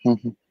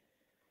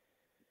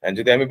 And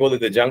যদি আমি বলি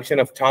the junction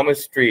of Thomas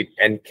Street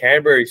and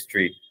Cadbury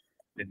Street,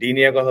 the D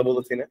নিয়ে কথা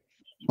বলতেছি না?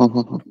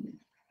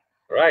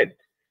 Right.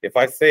 If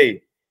I say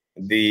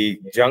the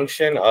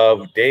junction of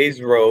Days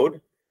Road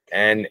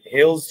and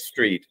Hills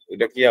Street,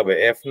 এটা কি হবে?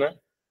 F না?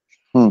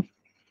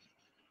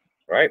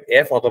 Right?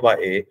 F অথবা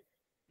A,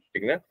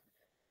 ঠিক না?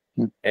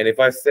 And if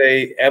I say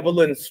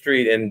Evelyn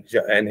Street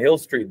and Hill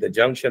Street, the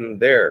junction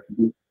there,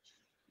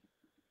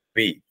 B,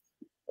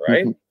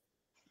 right?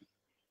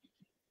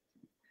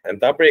 And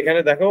তারপরে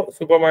এখানে দেখো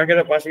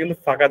সুপারমার্কেটের পাশে কিন্তু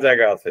ফাঁকা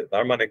জায়গা আছে,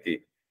 তার মানে কি?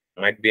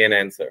 Might be an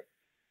answer.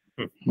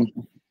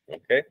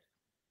 Okay.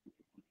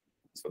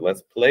 So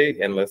let's play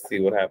and let's see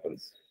what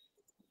happens.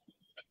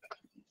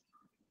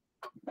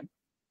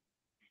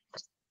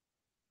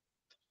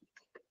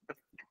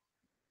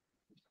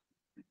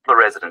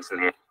 residents in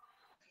the area.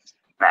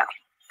 Now,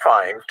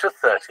 5 to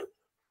 30.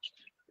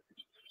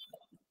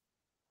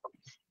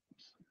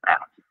 Now,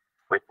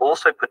 we've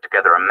also put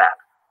together a map,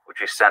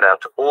 which we sent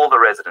out to all the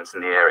residents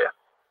in the area.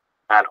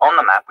 And on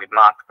the map, we've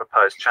marked the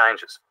proposed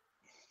changes.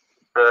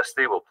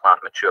 Firstly, we'll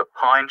plant mature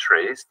pine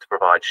trees to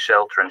provide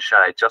shelter and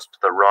shade just to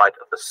the right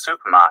of the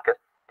supermarket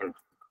in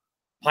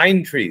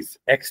Pine trees,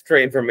 extra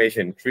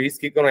information. Trees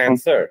ki kono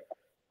answer.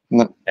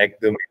 No.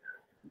 Ekdom.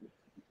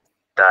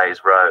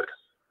 Days Road.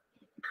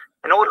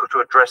 In order to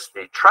address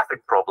the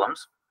traffic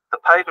problems, the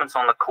pavements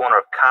on the corner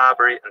of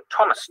Carberry and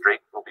Thomas Street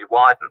will be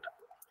widened.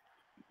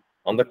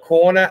 On the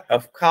corner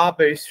of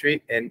Carberry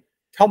Street and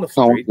Thomas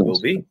Street will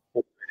be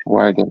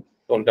Widen.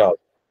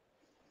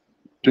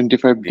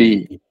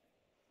 25D.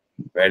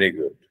 Very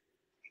good.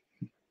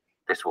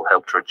 This will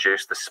help to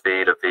reduce the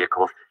speed of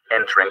vehicles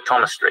entering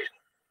Thomas Street.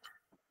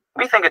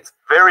 We think it's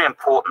very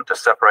important to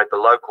separate the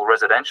local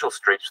residential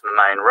streets from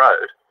the main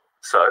road.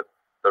 So,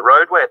 the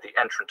roadway at the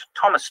entrance to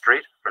Thomas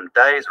Street from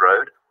Days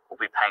Road will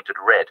be painted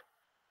red.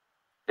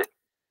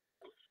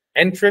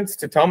 Entrance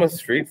to Thomas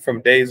Street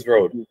from Days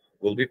Road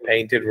will be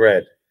painted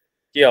red.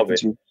 Ki hobe?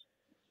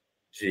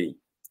 G.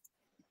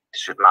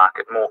 This should mark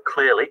it more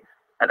clearly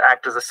and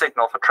act as a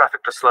signal for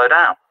traffic to slow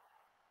down.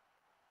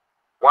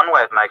 One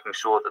way of making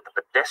sure that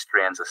the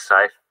pedestrians are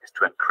safe is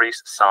to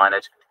increase signage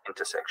at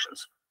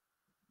intersections.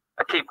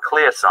 A Keep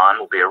Clear sign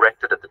will be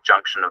erected at the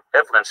junction of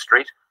Evelyn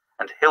Street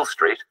and Hill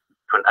Street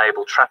to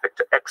enable traffic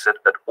to exit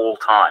at all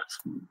times.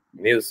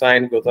 New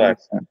sign goes up.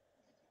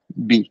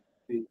 B.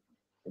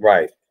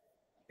 Right.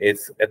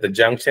 It's at the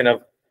junction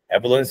of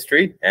Evelyn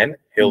Street and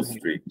Hill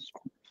Street.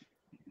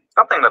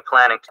 Something we're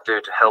planning to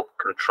do to help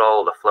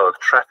control the flow of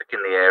traffic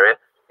in the area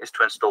is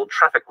to install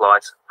traffic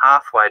lights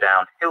halfway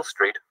down Hill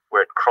Street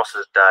where it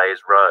crosses Days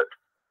Road.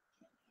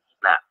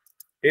 Now,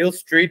 Hill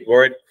Street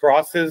where it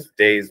crosses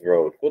Days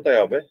Road. Kothay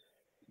hobe?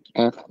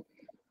 F.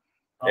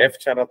 F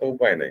chara to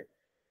upaay nahi.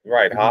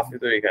 Right, half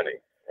is ekhane,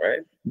 right?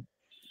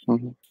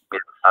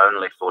 we've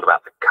only thought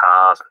about the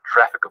cars and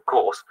traffic, of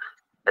course.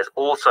 There's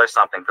also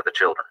something for the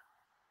children.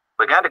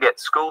 We're going to get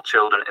school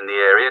children in the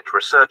area to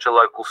research a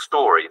local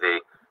story, the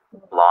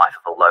life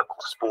of a local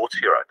sports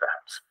hero,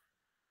 perhaps.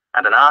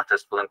 And an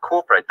artist will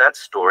incorporate that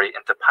story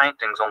into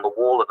paintings on the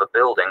wall of a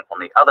building on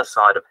the other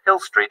side of Hill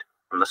Street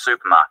from the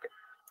supermarket.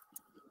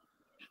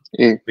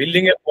 A.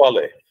 Building at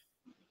Wale.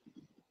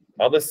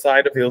 Other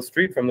side of Hill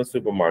Street from the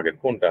supermarket.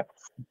 Kunta.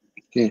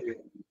 Okay.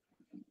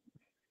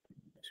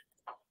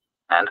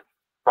 And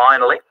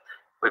finally,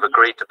 we've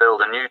agreed to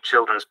build a new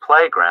children's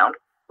playground,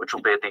 which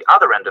will be at the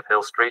other end of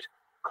Hill Street,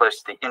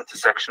 close to the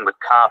intersection with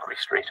Carberry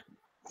Street.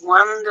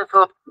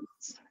 Wonderful.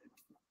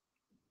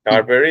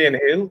 Carberry and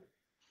Hill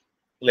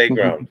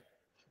playground.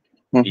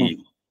 E.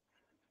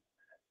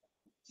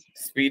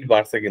 Speed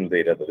বাড়ছে কিন্তু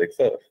এটা তো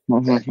দেখছো?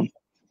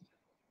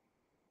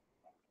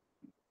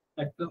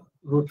 একটা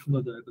road শোনা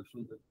যায়, এটা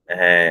শোনা যায়।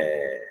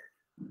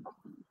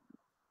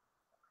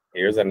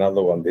 Here's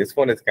another one. This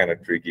one is kind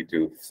of tricky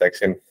too.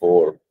 Section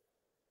 4.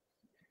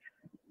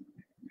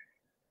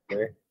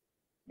 Okay.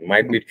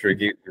 Might be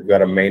tricky. We've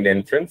got a main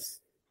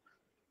entrance,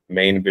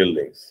 main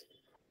buildings.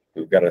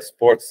 We've got a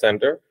sports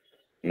center,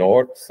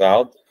 north,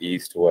 south,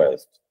 east,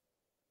 west.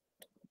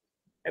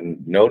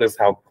 And notice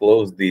how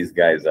close these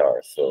guys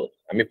are. So,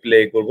 আমি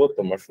play করব,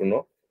 তোমরা শুনো.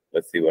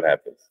 Let's see what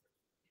happens.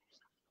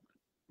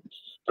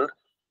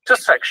 To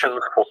section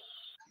 4.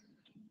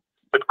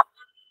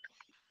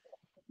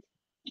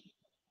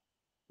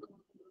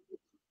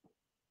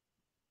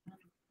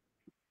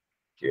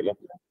 Kilo.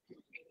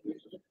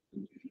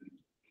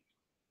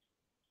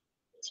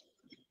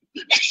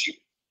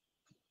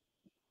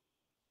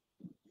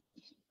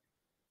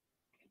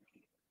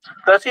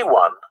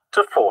 (31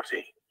 to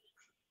 40).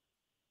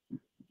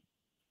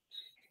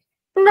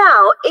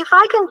 Now, if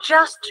I can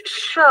just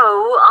show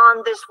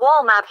on this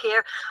wall map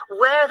here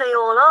where they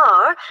all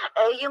are,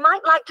 you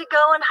might like to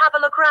go and have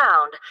a look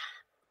around.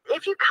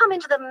 If you come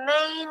into the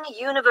main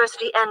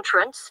university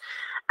entrance,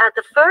 at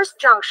the first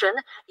junction,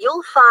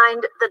 you'll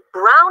find that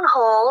Brown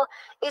Hall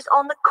is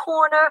on the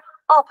corner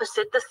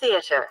opposite the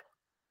theater.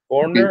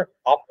 Corner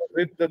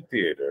opposite the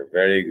theater.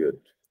 Very good.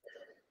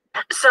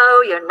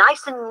 So you're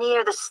nice and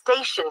near the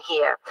station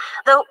here,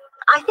 though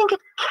I think it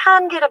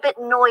can get a bit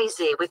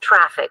noisy with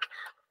traffic.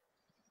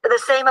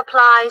 The same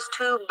applies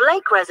to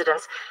Blake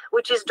Residence,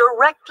 which is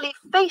directly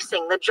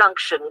facing the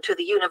junction to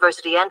the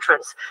university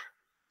entrance.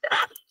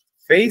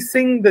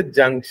 Facing the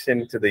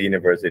junction to the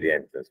university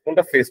entrance.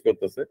 Kunta face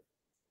korteche?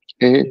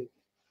 A.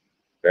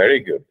 Very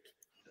good.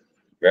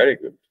 Very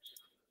good.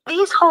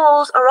 These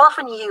halls are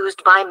often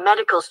used by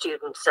medical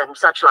students and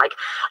such like,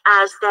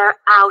 as they're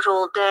out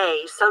all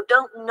day, so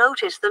don't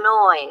notice the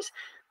noise.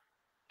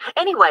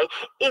 Anyway,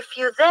 if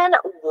you then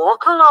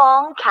walk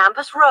along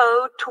Campus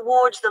Road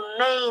towards the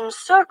main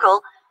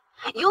circle,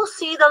 you'll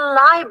see the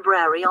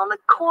library on the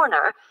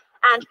corner,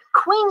 and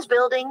Queen's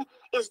Building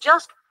is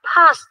just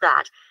past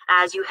that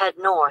as you head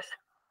north.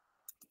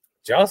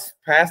 Just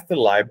past the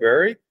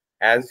library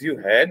as you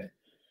head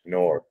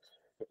north.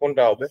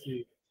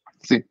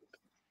 C.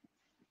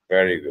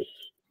 Very good.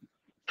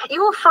 You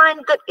will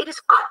find that it is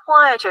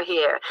quieter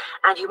here,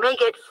 and you may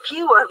get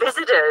fewer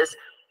visitors.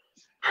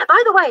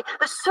 By the way,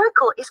 the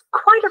circle is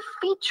quite a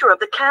feature of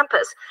the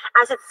campus,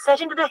 as it's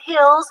set into the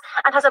hills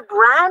and has a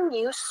brand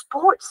new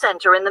sports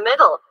center in the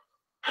middle.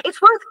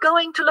 It's worth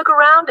going to look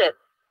around it.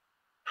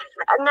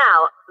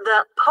 Now,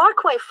 the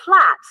Parkway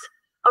Flats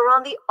are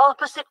on the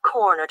opposite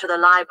corner to the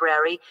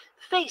library,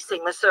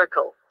 facing the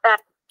circle.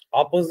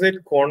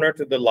 Opposite corner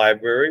to the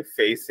library,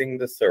 facing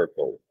the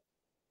circle.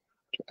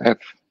 F.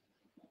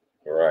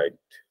 Right.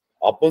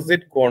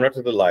 Opposite corner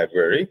to the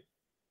library,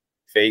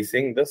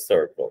 facing the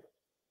circle.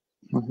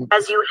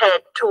 As you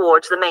head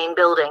towards the main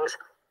buildings.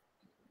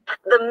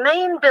 The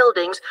main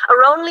buildings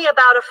are only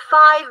about a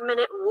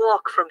 5-minute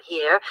walk from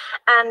here,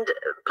 and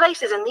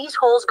places in these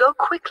halls go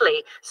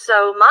quickly,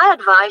 so my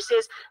advice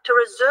is to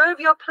reserve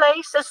your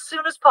place as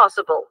soon as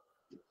possible.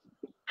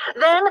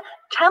 Then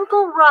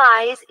Temple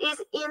Rise is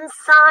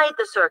inside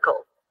the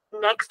circle,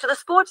 next to the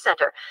sports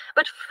center,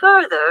 but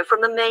further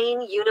from the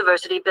main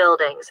university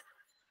buildings.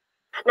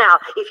 Now,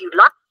 if you'd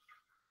like...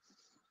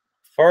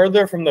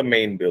 Further from the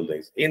main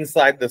buildings,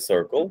 inside the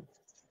circle,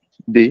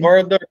 D.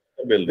 further from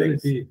the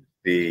buildings.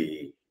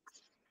 D.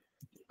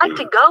 Like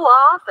to go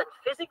off and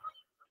physically...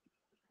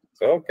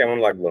 So, কেমন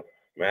লাগলো?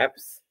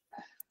 Maps?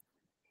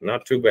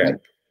 Not too bad.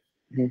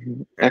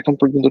 এখন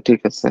পর্যন্ত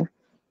ঠিক আছে।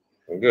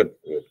 Good.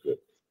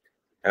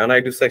 And I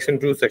do section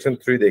 2, section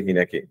 3 দেখি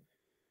নাকি?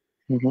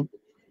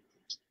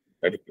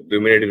 2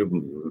 minutes to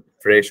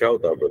fresh out,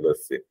 but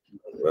let's see.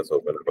 Let's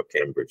open up a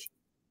Cambridge.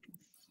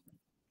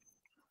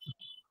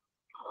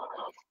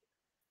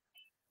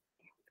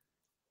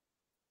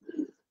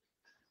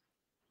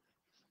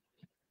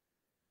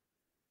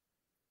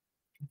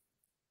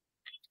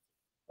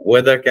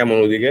 Weather কেমন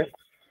ওদিকে?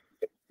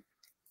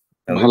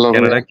 ভালো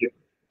Canada ভালো।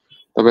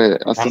 তবে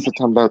আস্তে আস্তে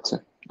ঠান্ডা হচ্ছে,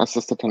 আস্তে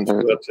আস্তে ঠান্ডা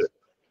হয়ে যাচ্ছে।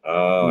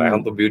 এখন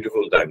তো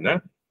বিউটিফুল টাইম না?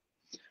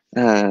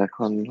 হ্যাঁ,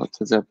 এখন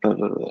হচ্ছে যে আপনার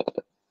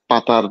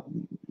পাতার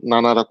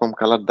নানা রকম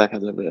কালার দেখা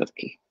যাবে আর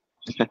কি।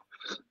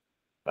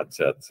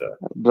 আচ্ছা আচ্ছা।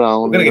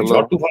 ব্রাউন, ওখানে কি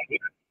ঝড় তুফান?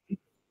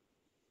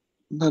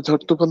 না,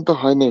 ঝড় তুফান তো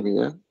হয়নি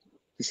ভাইয়া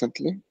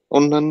রিসেন্টলি।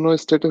 অন্যান্য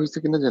স্টেটে হয়েছে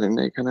কিনা জানি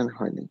না, এখানে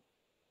হয়নি।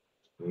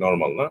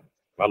 নরমাল না?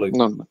 ভালোই।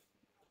 নরমাল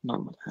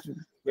নরমাল, হ্যাঁ।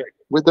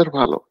 ওয়েদার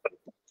ভালো।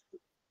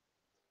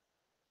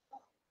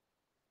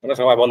 মানে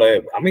সবাই বলে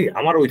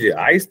আমার ওই যে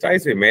আইস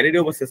টাইস ম্যারিডো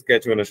বা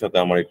স্যাসকাচুয়ানের সাথে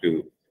আমার একটু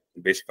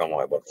বেশ কম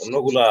হয়, বাট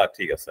অন্যগুলা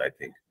ঠিক আছে I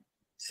think.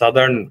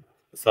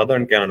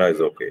 Southern Canada is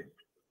okay.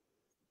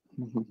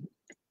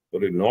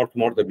 যদি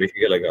নর্থে বেশি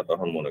গেলে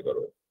তখন মনে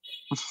করো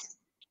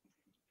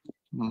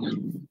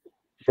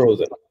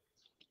frozen.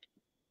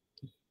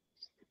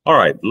 All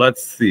right,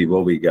 let's see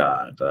what we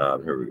got.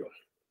 Here we go.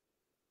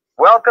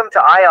 Welcome to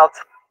IELTS,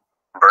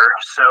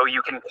 so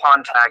you can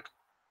contact.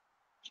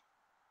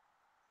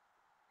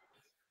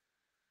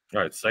 All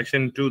right,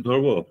 section 2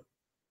 ধরবো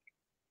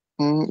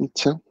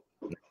ইচ্ছা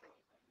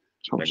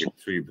নাকি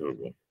 3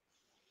 ধরবো?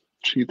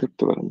 3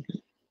 ধরতে পারেন।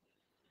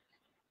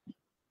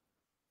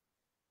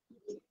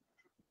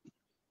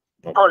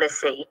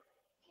 Policy.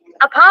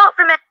 Apart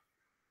from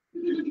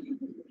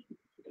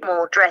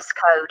more dress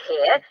code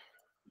here,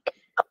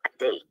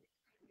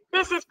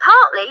 this is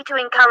partly to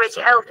encourage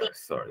healthy...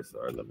 Sorry,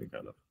 let me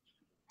kind of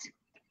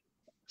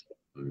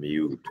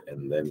mute and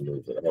then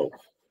move it. Oh,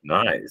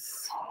 nice.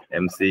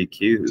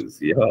 MCQs,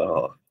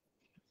 yeah.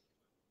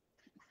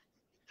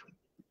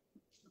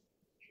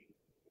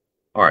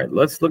 All right,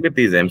 let's look at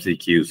these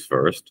MCQs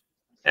first.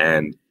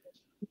 And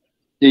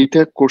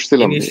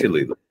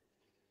initially,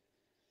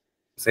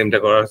 same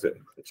decoration.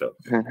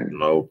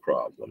 No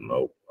problem.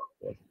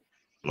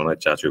 মনে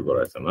চাচু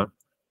করাইছে না?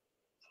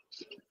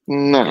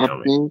 না,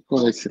 আপনি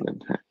করাইছিলেন।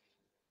 হ্যাঁ।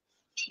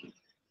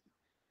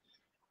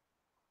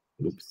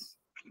 Oops.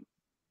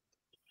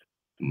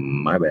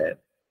 My bad.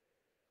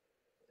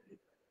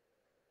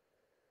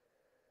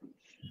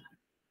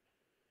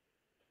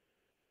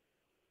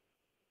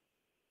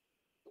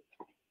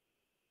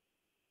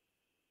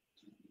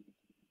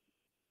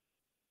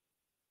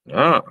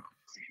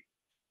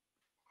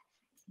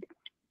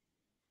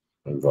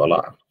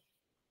 Voila.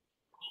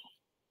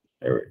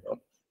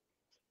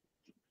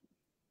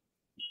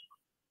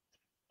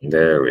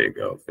 There we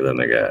go. Fill in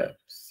the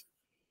gaps.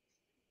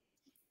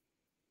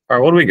 All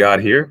right, what do we got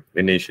here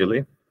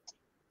initially?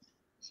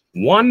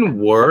 One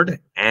word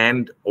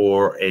and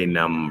or a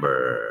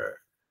number.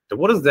 So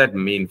what does that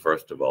mean,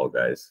 first of all,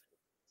 guys?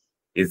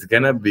 It's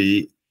gonna be,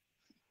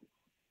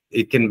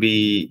 it can be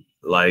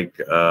like,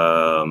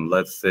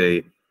 let's say,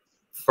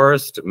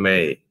 1st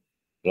May,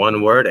 one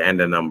word and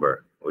a number.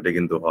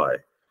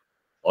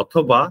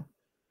 Othoba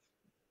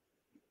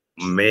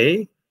May,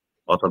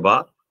 othoba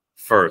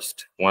 1st,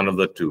 one of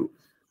the two.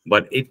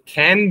 But it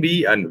can be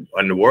a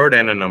word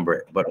and a number.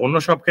 But onno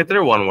shob khetre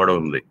one word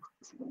only.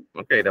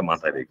 Okay, এটা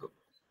মাথায় রেখো।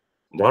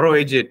 ধরো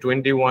এই যে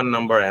 21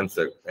 number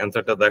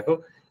answerটা দেখো,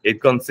 it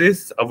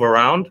consists of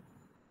around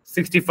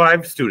 65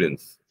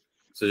 students.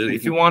 So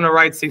if you want to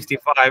write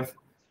 65,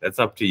 that's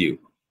up to you.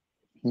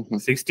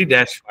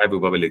 60-5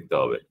 ভাবে লিখতে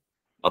হবে,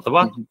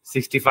 অথবা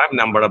 65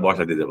 নাম্বারটা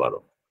বসা দিতে পারো।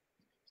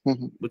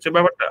 বুঝছো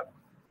ব্যাপারটা?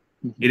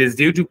 It is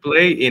due to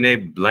play in a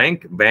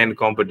blank band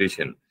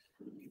competition.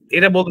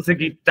 এটা বলতেছে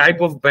কি টাইপ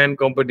অফ ব্যান্ড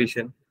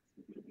কম্পিটিশন,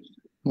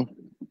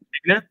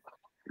 ঠিক না?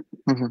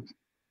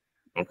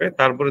 ওকে,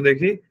 তারপরে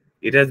দেখি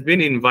it has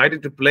been invited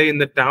to play in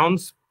the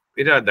towns.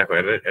 এটা দেখো,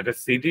 এটা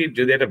সিটি,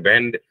 যদি একটা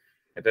ব্যান্ড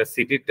একটা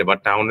সিটিতে বা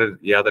টাউনের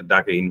ইয়াদের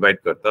ডাকে ইনভাইট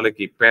করে, তাহলে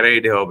কি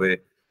প্যারেড হবে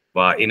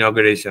বা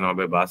ইনঅগারেশন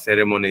হবে বা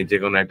সেরেমনি, যে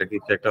কোনো একটা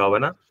কিছু একটা হবে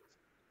না,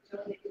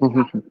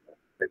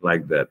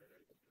 like that.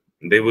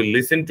 They will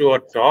listen to a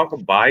talk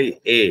by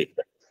a,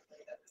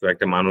 so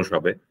একটা মানুষ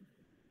হবে।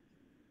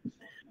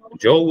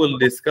 Joe will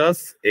discuss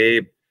a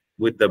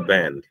with the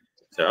band,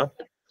 so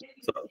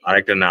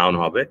আরেকটা noun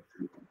হবে।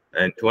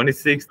 And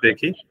 26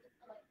 দেখি,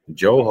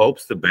 Joe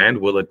hopes the band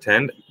will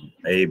attend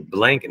a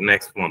blank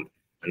next month,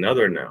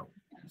 another noun.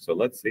 So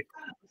let's see.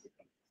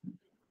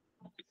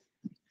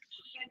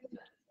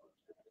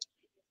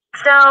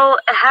 So,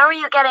 how are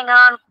you getting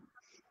on?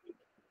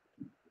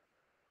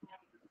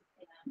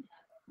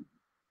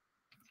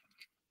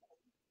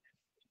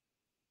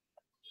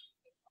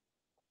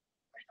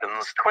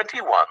 Questions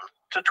 21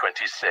 to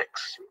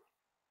 26.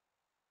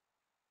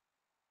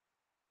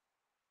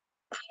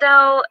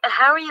 So,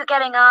 how are you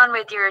getting on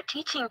with your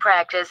teaching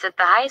practice at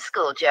the high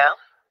school, Joe?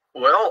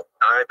 Well,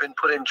 I've been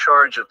put in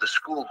charge of the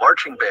school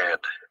marching band,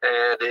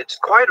 and it's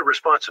quite a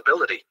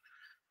responsibility.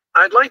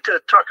 I'd like to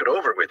talk it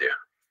over with you.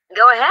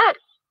 Go ahead.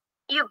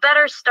 You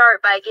better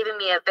start by giving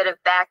me a bit of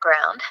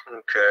background.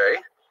 Okay.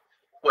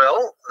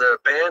 Well, the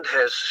band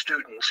has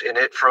students in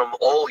it from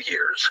all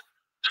years.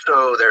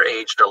 So they're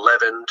aged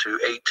 11 to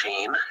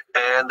 18,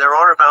 and there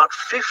are about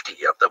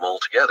 50 of them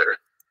altogether.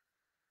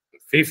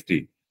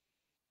 50.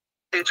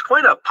 It's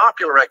quite a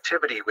popular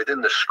activity within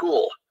the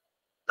school.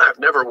 I've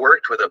never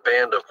worked with a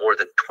band of more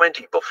than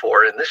 20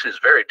 before, and this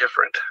is very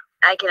different.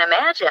 I can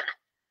imagine.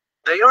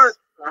 They aren't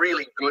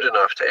really good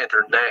enough to enter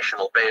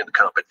national band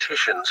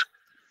competitions,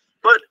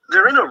 but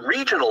they're in a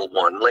regional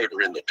one later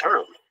in the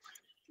term.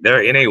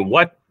 They're in a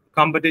what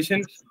competition?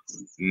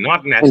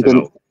 Not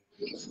national.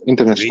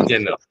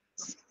 International.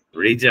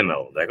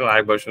 Regional. দেখো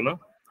আরেকবার শোনো।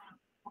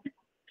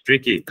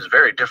 Tricky. It's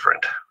very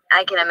different.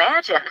 I can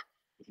imagine.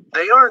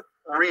 They aren't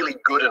really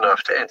good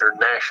enough to enter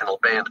national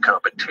band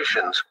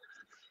competitions,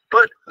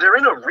 but they're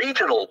in a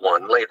regional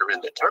one later in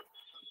the term.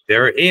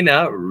 They're in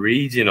a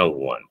regional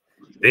one.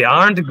 They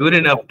aren't good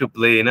enough to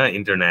play in an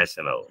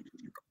international.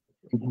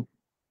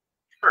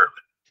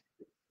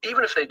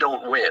 Even if they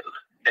don't win,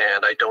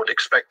 and I don't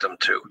expect them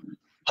to,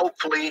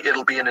 hopefully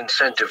it'll be an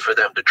incentive for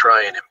them to try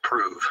and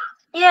improve.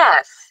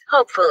 Yes,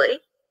 hopefully.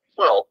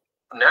 Well,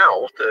 now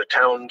the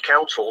town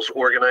council's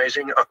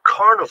organizing a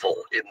carnival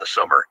in the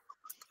summer.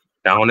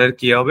 Towner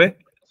কি হবে?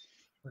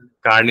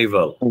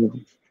 Carnival.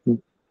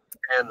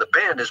 And the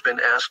band has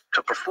been asked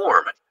to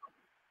perform.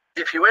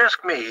 If you ask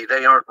me,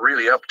 they aren't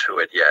really up to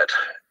it yet,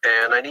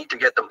 and I need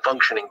to get them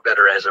functioning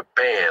better as a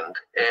band,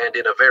 and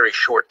in a very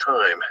short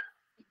time.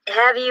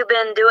 Have you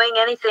been doing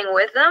anything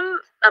with them?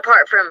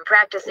 Apart from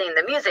practicing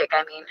the music,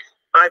 I mean.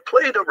 I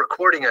played a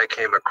recording I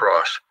came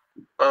across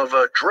of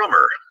a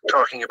drummer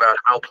talking about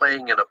how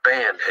playing in a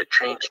band had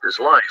changed his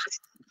life.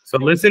 So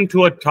listen to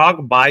a talk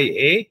by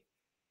a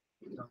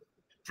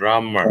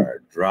drummer.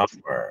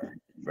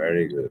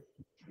 Very good.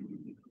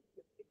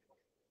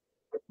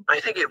 I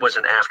think it was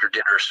an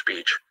after-dinner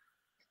speech.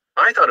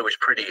 I thought it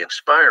was pretty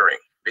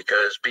inspiring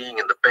because being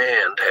in the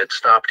band had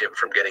stopped him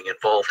from getting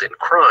involved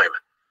in crime.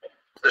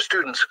 The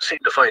students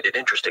seemed to find it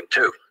interesting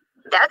too.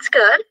 That's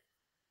good.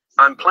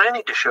 I'm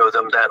planning to show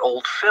them that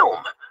old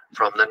film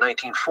from the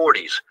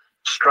 1940s,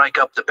 Strike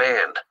Up the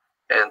Band,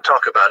 and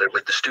talk about it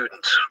with the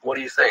students. What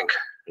do you think?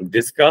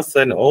 Discuss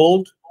an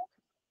old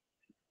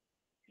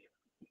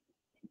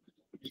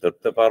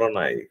ধরতে পারো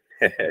নাই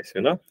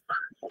শোনো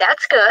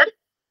That's good.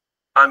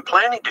 I'm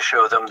planning to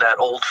show them that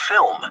old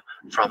film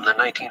from the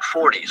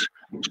 1940s,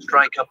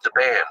 Strike Up the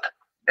Band,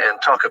 and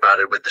talk about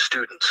it with the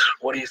students.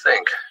 What do you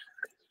think?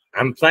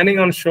 I'm planning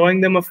on showing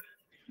them a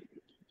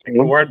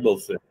word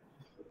বলছে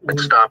It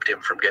stopped him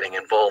from getting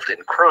involved in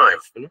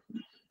crime.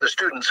 The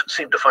students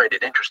seem to find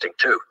it interesting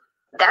too.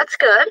 That's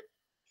good.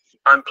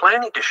 I'm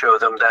planning to show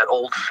them that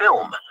old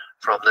film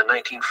from the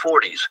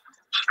 1940s,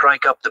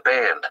 Strike Up the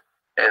Band,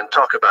 and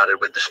talk about it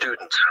with the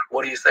students.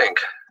 What do you think?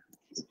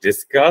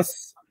 Discuss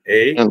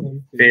a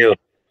film.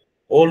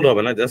 Old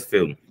হবে না, just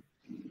film.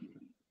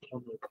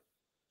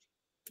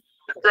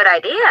 Good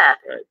idea.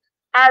 Right.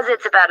 As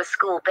it's about a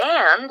school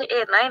band,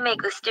 it might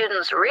make the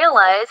students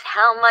realize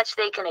how much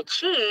they can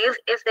achieve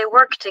if they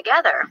work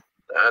together.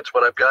 That's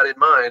what I've got in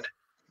mind.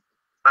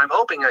 I'm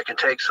hoping I can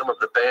take some of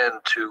the band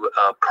to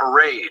a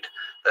parade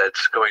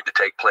that's going to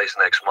take place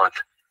next month.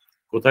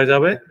 কোথায়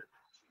যাবে?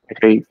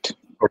 Great.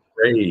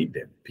 Parade.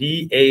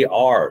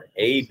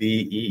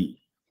 P-A-R-A-D-E.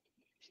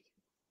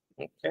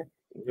 Okay,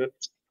 good.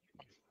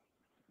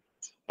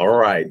 All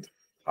right.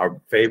 Our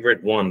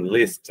favorite one,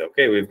 list.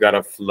 Okay, we've got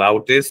a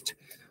flautist,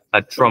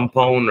 a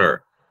tromboner,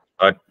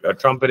 a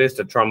trumpetist,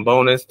 a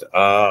trombonist,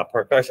 a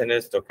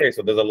percussionist. Okay, so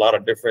there's a lot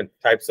of different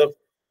types of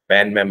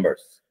band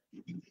members.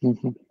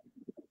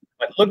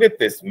 But look at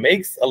this,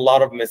 makes a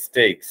lot of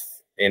mistakes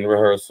in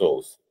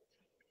rehearsals.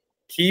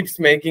 keeps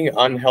making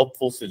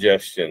unhelpful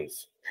suggestions,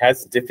 has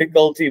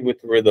difficulty with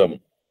rhythm,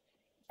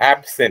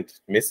 absent,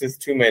 misses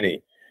too many,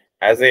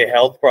 has a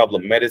health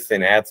problem,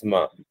 medicine,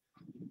 asthma,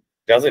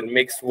 doesn't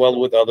mix well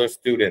with other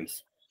students,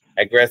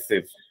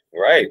 aggressive,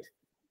 right?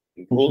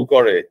 ভুল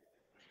করে,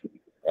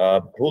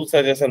 ভুল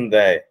suggestion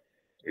দেয়,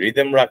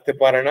 rhythm রাখতে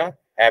পারে না,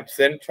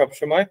 absent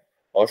সবসময়,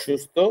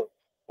 অসুস্থ,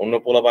 অন্য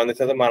পোলাপানদের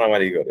সাথে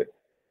মারামারি করে।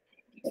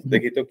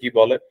 দেখি তো কি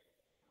বলে।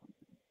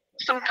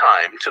 Some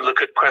time to look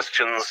at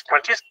questions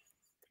 20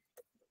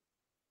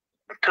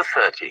 to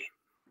 30.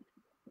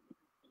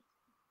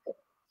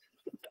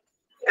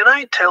 Can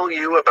I tell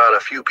you about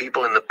a few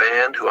people in the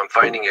band who I'm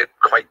finding it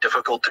quite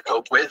difficult to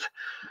cope with?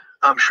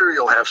 I'm sure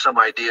you'll have some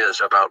ideas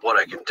about what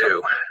I can do.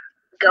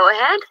 Go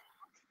ahead.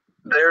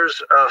 There's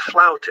a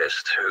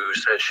flautist who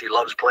says she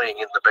loves playing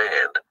in the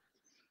band.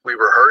 We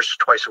rehearse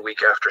twice a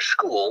week after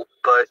school,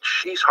 but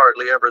she's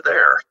hardly ever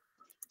there.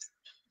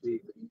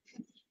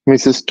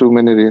 Misses too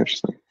many years.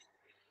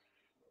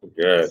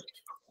 Good.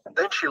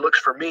 Then she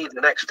looks for me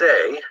the next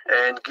day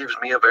and gives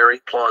me a very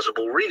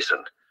plausible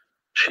reason.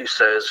 She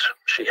says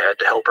she had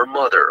to help her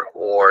mother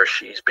or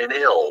she's been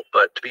ill,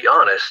 but to be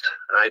honest,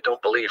 I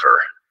don't believe her.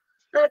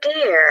 Oh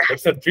dear.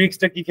 একটা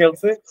ট্রিক্সটা কি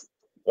খেলছে,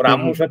 ওর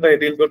আম্মুর সাথে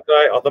deal করতে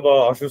হয় অথবা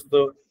অসুস্থ,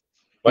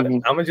 but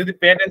আমি যদি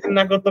পে অ্যাটেনশন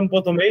না করতাম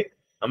প্রথমেই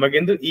আমরা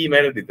কিন্তু ই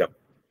মেরে দিতাম।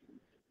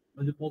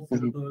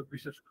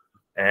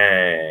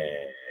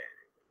 হ্যাঁ,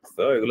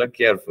 সো এগুলা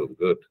careful.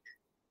 Good.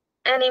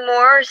 Any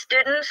more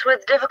students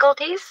with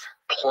difficulties?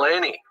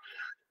 Plenty.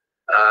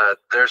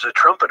 There's a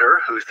trumpeter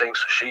who thinks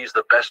she's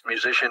the best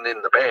musician in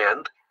the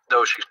band,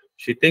 though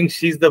she thinks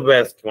she's the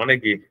best. মানে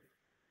কি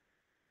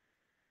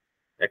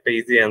একটা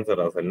ইজি অ্যানসার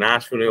আছে, না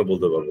শুনেও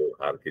বলতে পারবো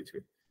আর কিছু।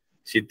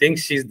 She thinks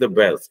she's the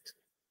best.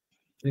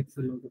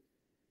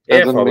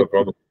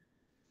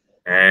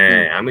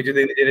 হ্যাঁ, আমি যদি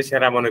নিজের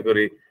সেরা মনে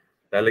করি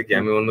তাহলে কি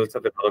আমি অন্যদের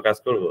সাথে ভালো কাজ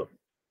করবো?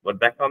 বাট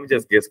দেখো আমি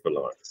জাস্ট গেস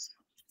করলাম।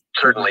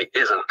 Certainly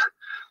isn't.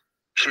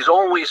 She's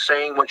always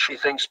saying what she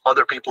thinks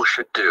other people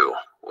should do,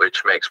 which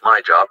makes my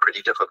job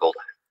pretty difficult.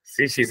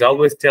 See, she's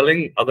always telling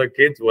other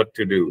kids what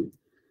to do.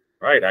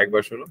 Right,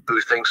 who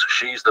thinks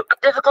she's the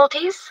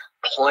difficulties?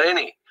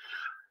 Plenty.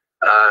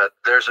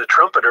 There's a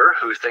trumpeter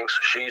who thinks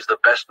she's the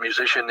best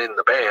musician in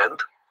the band,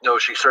 though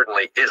she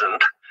certainly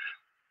isn't.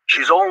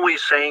 She's always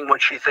saying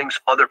what she thinks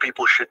other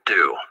people should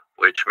do,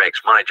 which makes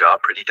my job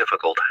pretty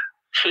difficult.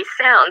 She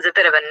sounds a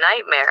bit of a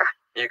nightmare.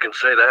 You can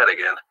say that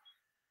again.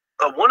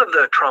 One of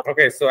the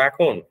Okay, so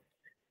এখন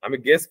আমি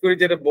guess করি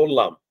যেটা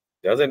বললাম,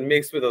 doesn't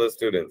mix with other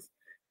students.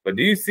 But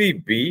do you see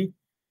B?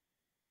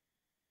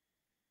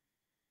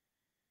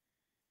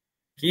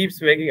 Keeps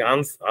making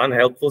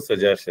unhelpful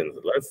suggestions.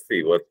 Let's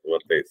see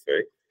what they say.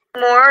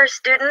 More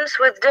students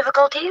with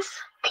difficulties?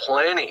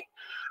 Plenty.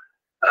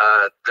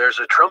 There's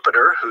a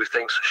trumpeter who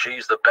thinks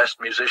she's the best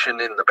musician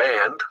in the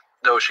band,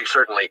 though she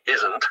certainly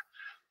isn't.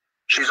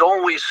 She's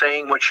always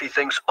saying what she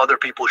thinks other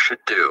people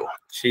should do.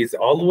 She's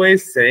always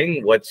saying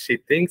what she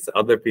thinks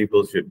other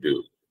people should do.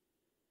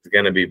 It's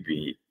gonna be B.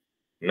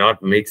 Not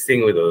mixing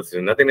with others.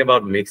 Nothing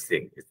about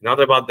mixing. It's not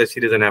about that she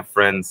doesn't have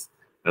friends.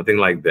 Nothing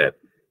like that.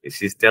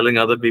 She's telling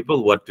other people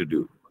what to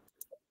do.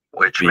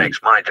 Which makes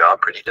my job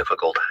pretty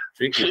difficult.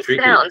 She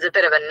sounds a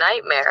bit of a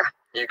nightmare.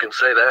 You can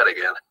say that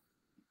again.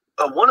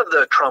 One of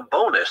the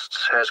trombonists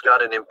has got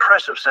an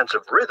impressive sense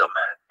of rhythm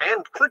and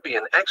could be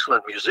an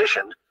excellent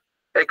musician,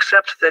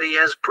 except that he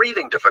has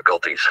breathing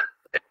difficulties.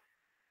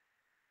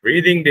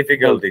 Breathing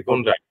difficulty,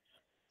 Kunda.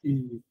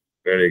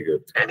 Very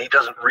good. And he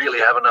doesn't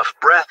really have enough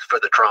breath for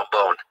the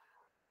trombone.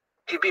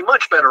 He'd be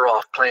much better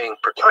off playing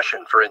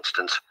percussion, for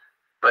instance,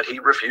 but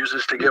he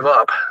refuses to give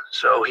up,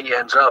 so he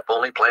ends up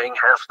only playing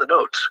half the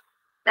notes.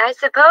 I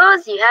suppose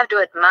you have to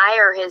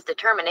admire his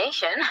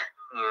determination.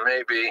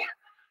 Maybe.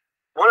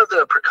 One of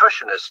the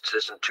percussionists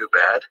isn't too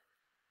bad,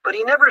 but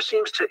he never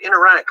seems to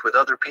interact with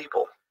other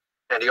people,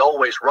 and he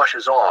always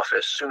rushes off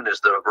as soon as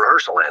the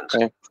rehearsal ends.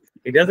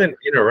 He doesn't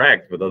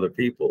interact with other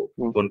people.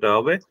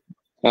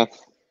 F.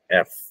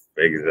 F,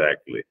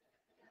 exactly.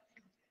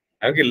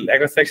 Okay,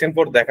 like a section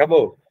 4 দেখাবো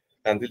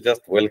until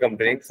just welcome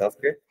drinks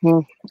aske.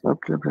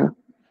 Okay.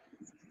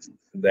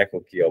 দেখো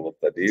কি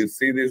অবস্থা. Do you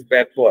see this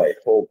bad boy?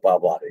 Oh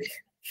baba re.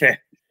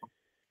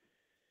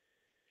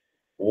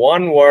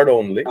 One word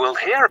only.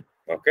 We'll hear.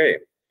 Okay.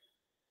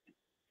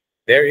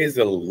 There is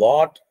a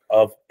lot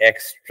of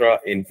extra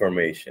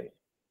information.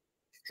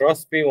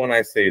 Trust me when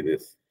I say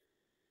this.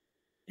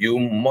 You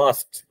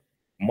must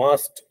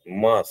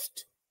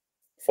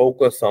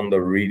focus on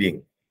the reading.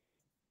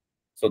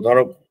 So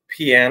dharo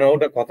piano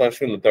ta kotha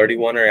shunlo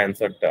 31 er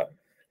answer ta.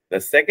 The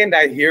second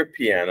I hear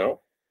piano,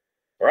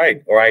 right,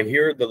 or I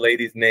hear the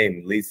lady's name,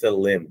 Lisa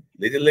Lim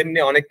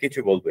niye onek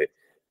kichu bolbe,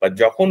 but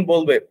jokhon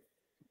bolbe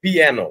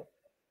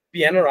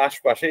pianoর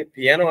আশপাশে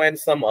piano and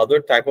some other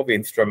type of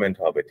instrument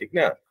হবে, ঠিক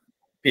না?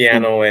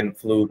 Piano and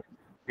flute,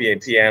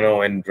 piano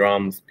and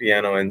drums,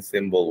 piano and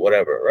cymbal,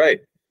 whatever,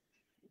 right?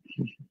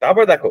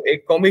 তারপর দেখো এই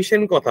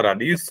commission কথাটা,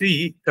 do you see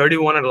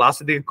 31 এর last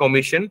দিকে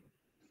commission?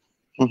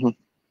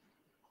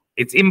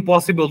 It's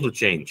impossible to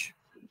change,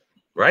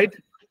 right?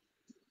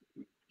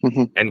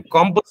 And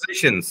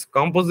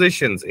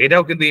compositions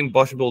এটাও কিন্তু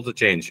impossible to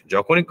change.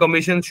 যখনই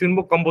commission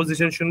শুনবো,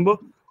 composition শুনবো,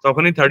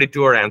 তখনই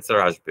 32 এর answer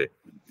আসবে।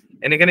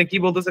 And এখানে কি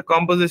বলতেছে,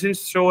 compositions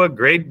show a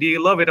great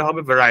deal of, এটা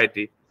হবে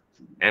variety,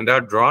 and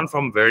are drawn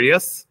from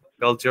various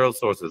cultural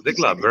sources.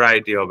 দেখলা,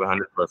 variety হবে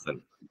 100%.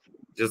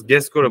 Just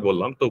guess করে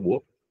বললাম তবুও।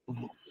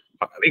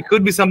 It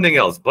could be something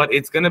else, but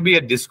it's going to be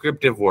a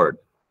descriptive word.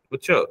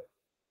 বুঝছো?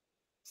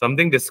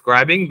 Something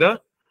describing the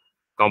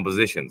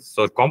compositions.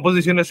 So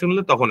composition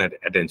শুনলে তখন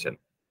attention.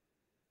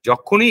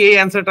 যখনই এই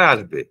অ্যান্সারটা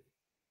আসবে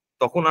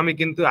তখন আমি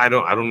কিন্তু I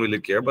don't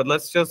really care, but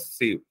let's just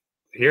see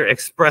here.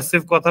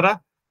 Expressive কথাটা,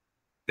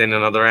 then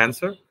another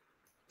answer.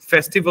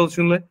 Festival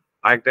শুনলে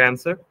আরেকটা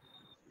answer.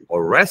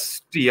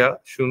 Orestia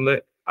শুনলে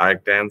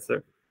আরেকটা answer.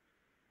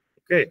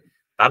 Okay,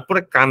 তারপরে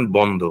কান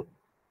বন্ধ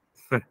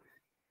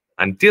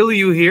until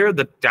you hear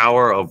the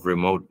tower of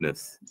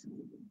remoteness,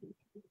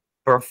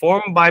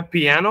 performed by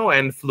piano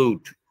and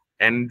flute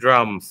and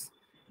drums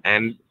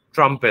and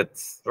trumpets,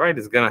 right?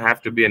 It's gonna have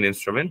to be an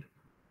instrument.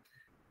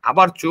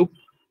 আবার চুপ,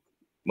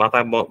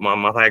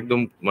 মাথা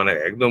একদম মানে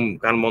একদম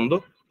কান বন্ধ।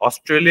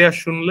 অস্ট্রেলিয়া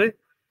শুনলে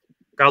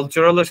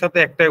কালচারালের সাথে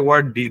একটা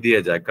ওয়ার্ড ডি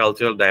দিয়ে যায়,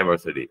 কালচারাল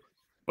ডাইভার্সিটি,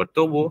 বাট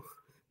তবু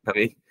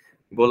আমি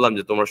বললাম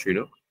যে তোমরা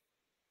শুনো।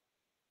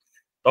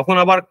 তখন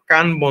আবার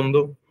কান বন্ধ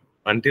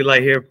until I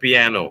hear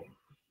piano.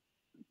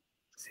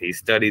 He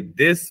studied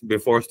this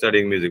before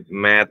studying music,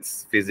 maths,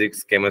 physics,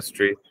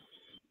 chemistry,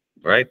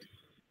 right?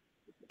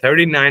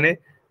 39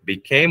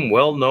 became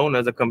well known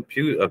as a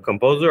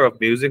composer of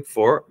music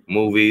for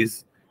movies,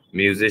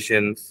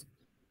 musicians,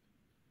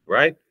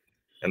 right?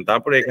 And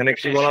তারপরে এখানে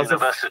কি বলা আছে?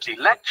 University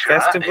lecturer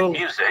Festival. in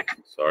music,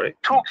 Sorry.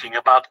 talking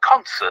about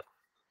concert.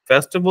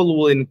 Festival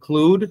will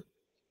include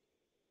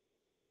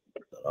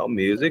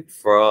music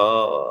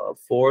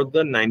for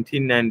the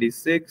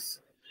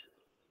 1996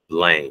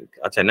 blank.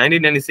 আচ্ছা,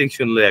 1996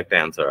 শুনলে একটা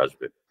answer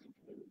আসবে।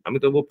 আমি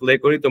তবু প্লে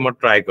করি, তোমার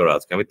ট্রাই করো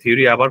আজকে। আমি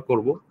থিওরি আবার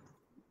করব,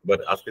 but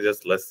আজকে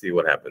just let's see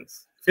what happens.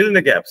 Fill in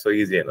the gap, so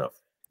easy enough.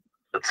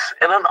 It's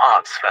in an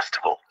arts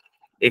festival.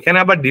 এখানে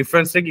আবার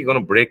ডিফারেন্সটা কি,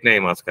 কোনো ব্রেক নেই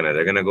মাঝখানে।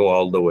 They're going to go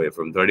all the way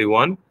from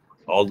 31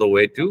 all the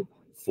way to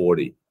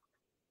 40.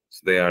 So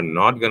they are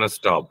not going to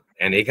stop.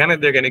 And এখানে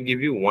they're going to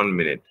give you 1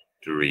 minute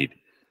to read.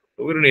 So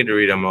we don't need to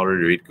read. I'm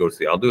already read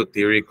করছি। I'll do a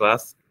theory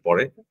class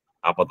পরে,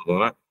 আপাতত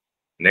না।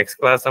 Next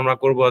class আমরা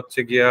করব হচ্ছে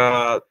গিয়া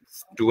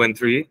 2 and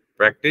 3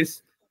 practice,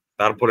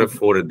 তারপরে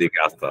 4 এর দিকে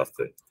আস্তে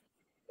আস্তে।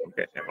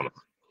 Okay, এখন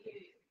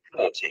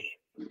 40.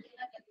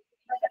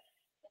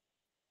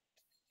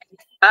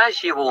 As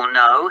you all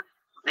know,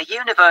 the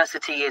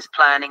university is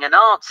planning an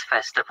arts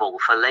festival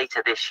for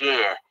later this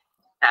year.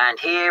 And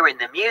here in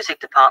the music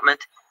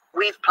department,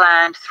 we've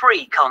planned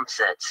 3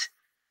 concerts.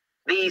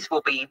 These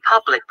will be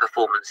public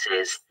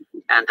performances,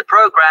 and the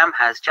program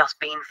has just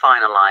been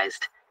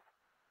finalized.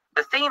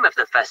 The theme of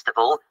the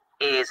festival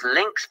is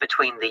links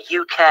between the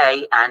UK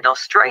and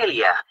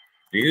Australia.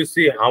 Do you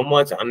see how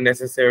much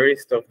unnecessary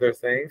stuff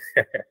they're saying?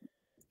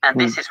 And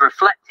this is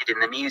reflected in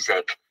the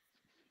music.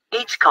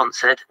 Each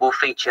concert will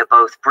feature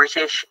both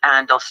British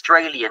and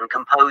Australian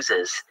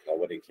composers.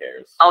 Nobody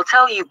cares. I'll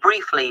tell you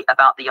briefly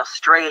about the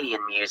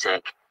Australian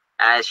music,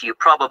 as you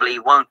probably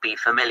won't be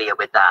familiar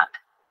with that.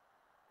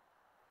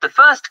 The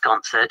first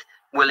concert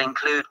will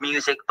include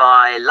music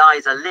by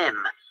Liza Lim,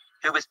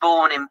 who was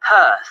born in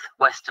Perth,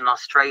 Western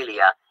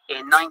Australia,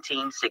 in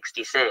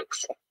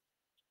 1966.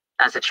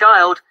 As a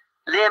child,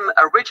 Lim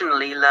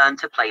originally learned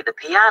to play the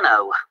piano,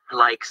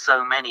 like so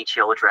many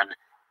children,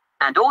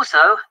 and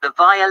also the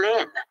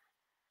violin.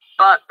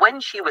 But when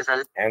she was a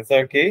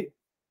Answer key?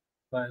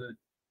 Violin.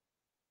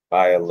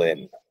 Violin.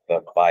 The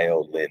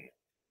violin.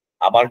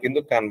 আবার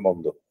কিন্তু কান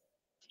বন্ধ।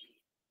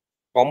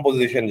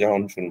 Composition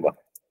যখন শুনবা।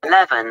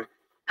 11,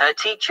 her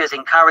teachers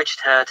encouraged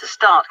her to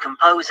start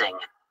composing.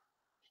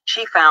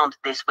 She found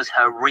this was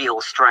her real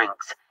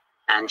strength,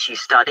 and she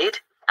studied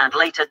and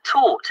later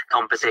taught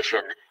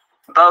composition,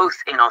 both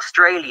in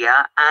Australia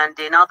and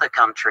in other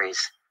countries.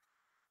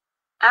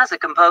 As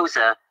a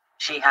composer,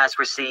 she has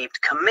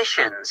received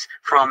commissions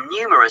from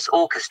numerous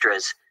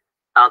orchestras,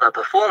 other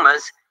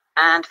performers,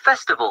 and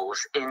festivals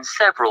in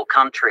several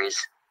countries.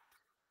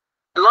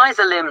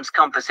 Liza Lim's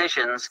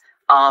compositions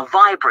are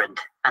vibrant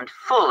and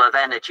full of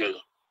energy,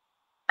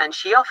 and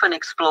she often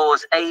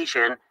explores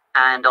Asian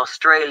and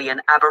Australian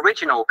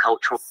Aboriginal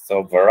cultural. So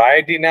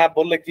variety না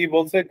বললে কি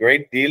বলছে?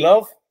 Great deal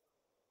of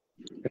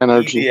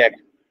energy.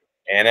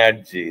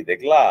 Energy.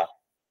 দেখলা?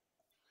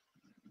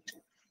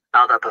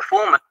 Other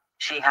performers.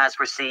 She has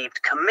received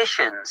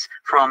commissions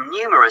from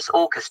numerous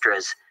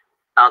orchestras,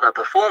 other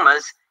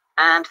performers,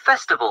 and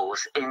festivals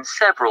in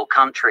several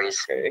countries.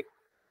 Okay.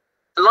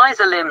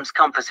 Liza Lim's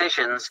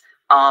compositions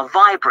are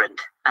vibrant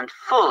and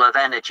full of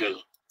energy.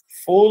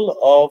 Full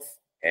of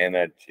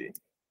energy.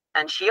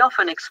 And she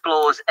often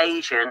explores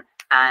Asian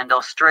and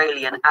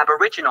Australian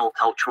Aboriginal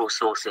cultural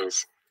sources,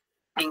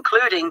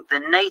 including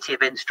the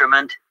native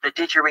instrument, the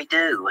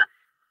didgeridoo.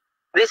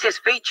 This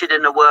is featured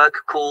in a work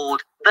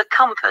called The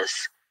Compass.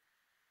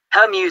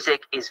 Her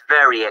music is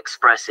very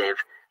expressive,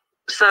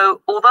 so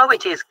although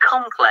it is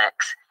complex,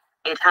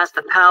 It has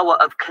the power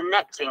of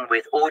connecting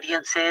with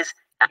audiences.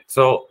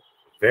 So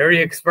very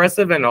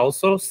expressive and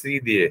also see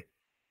the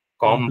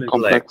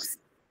complex.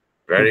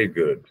 Very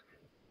good.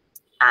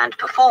 And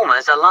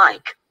performers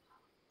alike.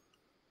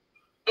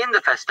 In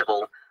the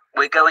festival,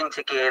 we're going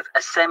to give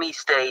a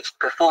semi-staged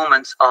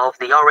performance of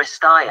the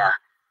Oresteia.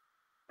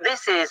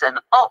 This is an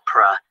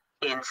opera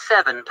in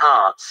 7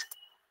 parts.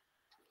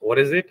 What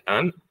is it?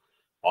 An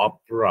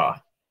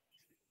opera.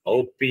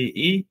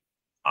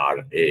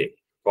 O-P-E-R-A.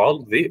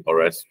 Called the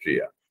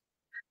Oresteia.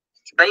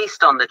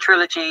 Based on the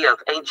trilogy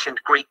of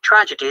ancient Greek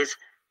tragedies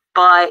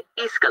by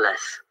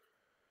Aeschylus.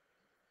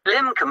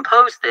 Lim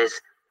composed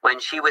this when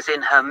she was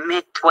in her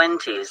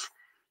mid-20s,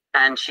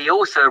 and she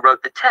also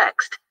wrote the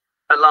text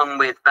along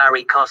with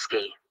Barry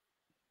Kosky.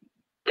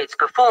 It's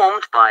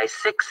performed by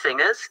 6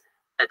 singers,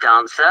 a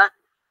dancer,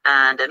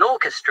 and an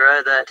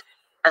orchestra that,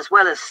 as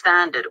well as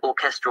standard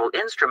orchestral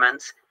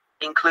instruments,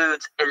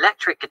 includes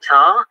electric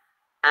guitar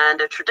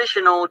and a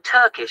traditional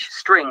Turkish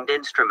stringed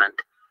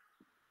instrument.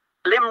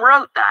 Lim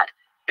wrote that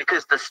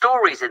because the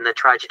stories in the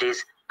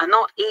tragedies are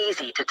not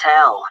easy to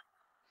tell.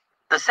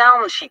 The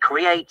sounds she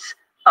creates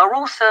are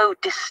also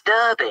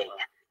disturbing,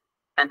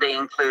 and they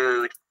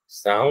include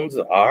sounds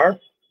are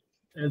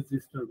As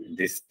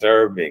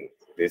disturbing.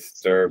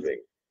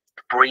 disturbing.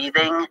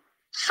 breathing,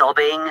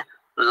 sobbing,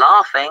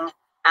 laughing,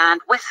 and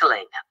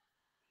whistling.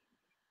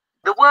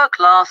 The work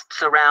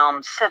lasts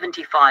around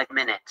 75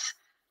 minutes,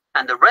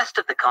 and the rest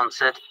of the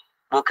concert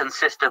will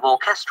consist of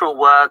orchestral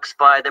works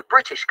by the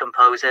British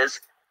composers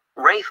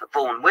Ralph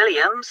Vaughan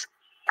Williams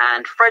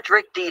and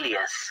Frederick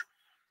Delius.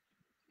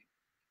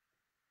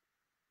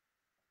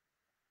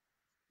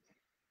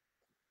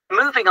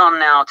 Moving on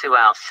now to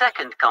our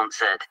second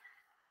concert.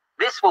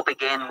 This will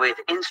begin with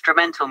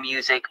instrumental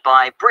music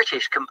by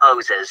British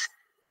composers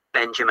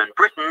Benjamin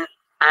Britten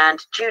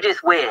and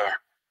Judith Weir.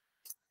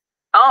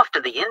 After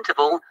the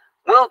interval,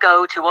 we'll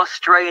go to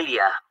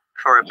Australia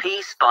for a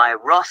piece by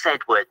Ross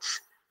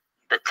Edwards,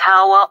 The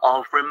Tower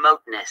of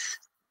Remoteness.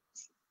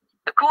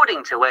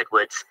 According to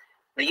Edwards,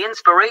 the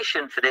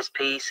inspiration for this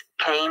piece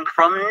came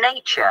from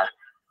nature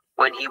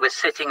when he was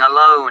sitting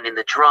alone in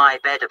the dry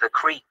bed of a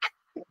creek,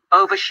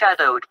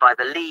 overshadowed by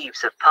the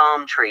leaves of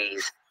palm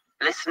trees,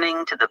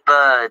 listening to the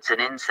birds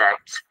and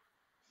insects.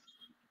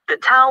 The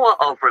Tower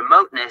of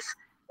Remoteness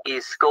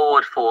is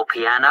scored for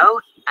piano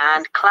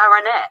and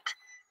clarinet.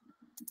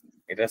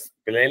 It is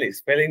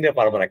spelling the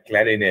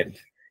clarinet.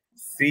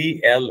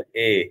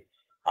 C-L-A-R-I-N-E-T.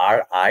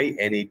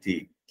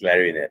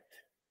 Clarinet.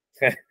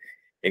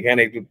 এখানে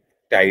একটু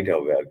tight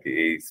হবে আর কি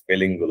এই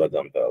spelling গুলো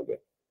জানতে হবে.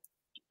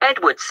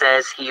 Edwards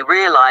says he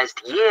realized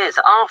years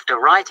after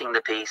writing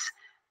the piece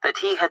that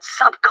he had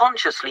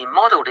subconsciously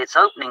modeled its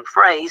opening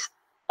phrase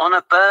on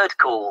a bird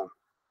call.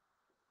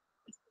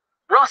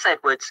 Ross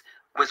Edwards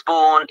was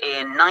born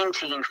in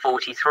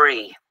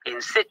 1943 in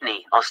Sydney,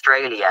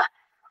 Australia,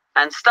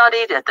 and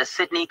studied at the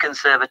Sydney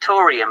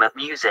Conservatorium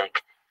of Music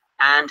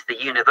and the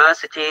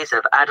universities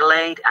of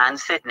Adelaide and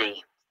Sydney.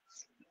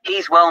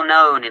 He's well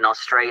known in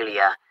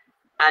Australia,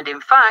 and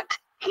in fact,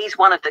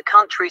 he's one of the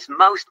country's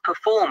most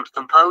performed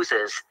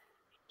composers.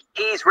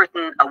 He's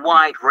written a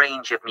wide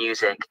range of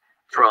music,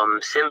 from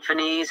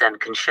symphonies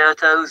and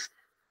concertos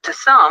to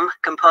some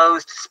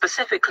composed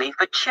specifically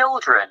for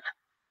children.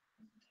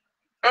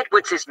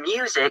 Edwards's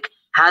music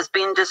has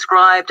been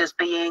described as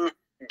being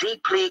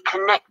deeply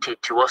connected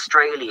to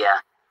Australia,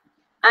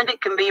 and it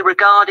can be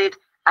regarded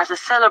as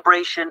a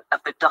celebration of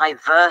the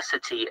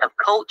diversity of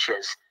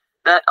cultures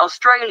that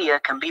Australia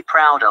can be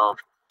proud of.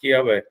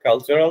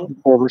 Cultural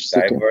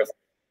diversity.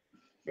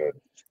 Good.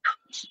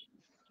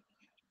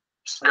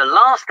 The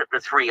last of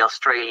the 3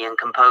 Australian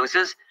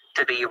composers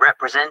to be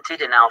represented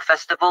in our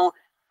festival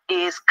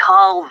is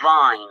Carl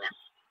Vine.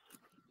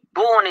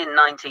 Born in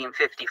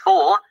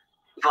 1954,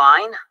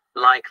 Vine,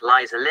 like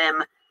Liza Lim,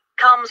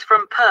 comes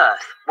from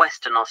Perth,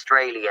 Western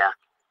Australia.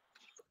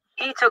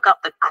 He took up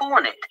the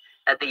cornet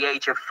at the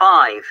age of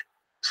 5,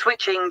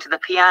 switching to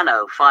the piano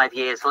 5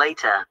 years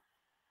later.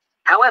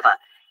 However,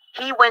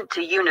 he went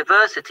to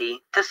university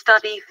to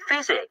study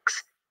physics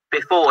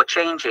before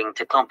changing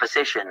to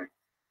composition.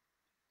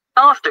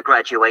 After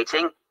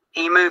graduating,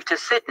 he moved to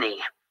Sydney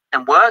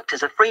and worked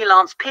as a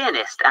freelance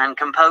pianist and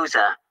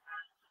composer.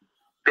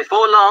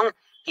 Before long,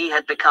 he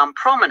had become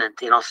prominent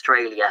in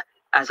Australia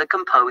as a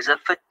composer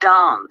for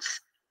dance,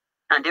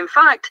 and in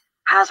fact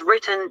has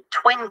written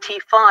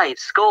 25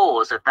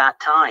 scores of that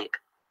type.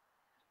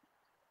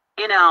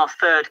 In our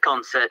third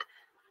concert,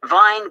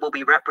 Vine will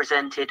be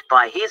represented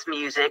by his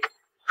music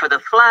for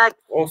the flag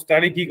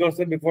study key course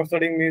before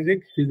studying music?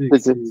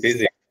 Physics.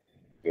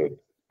 Good.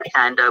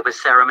 Handover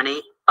ceremony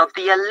of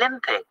the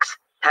Olympics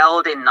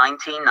held in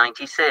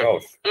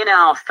 1996. In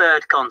our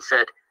third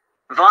concert,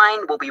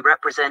 Vine will be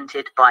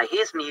represented by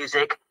his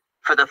music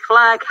for the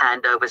flag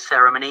handover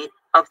ceremony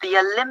of the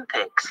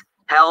Olympics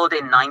held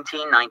in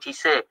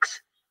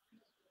 1996.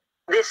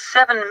 This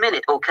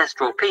 7-minute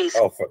orchestral piece.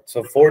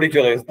 So 40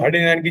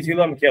 39 কি ছিল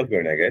আমি খেয়াল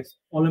করি না guys.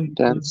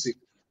 Olympics.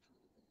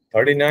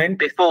 39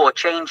 before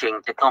changing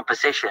to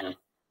composition.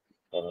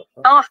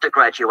 After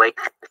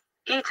graduating,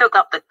 He took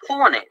up the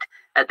cornet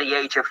at the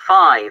age of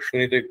 5,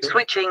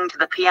 switching to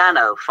the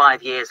piano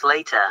 5 years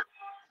later.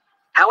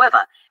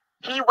 However,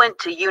 he went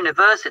to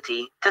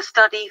university to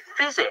study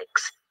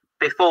physics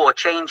before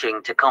changing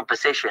to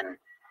composition.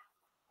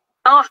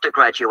 After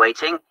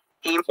graduating,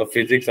 he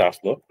physics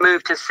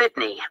moved to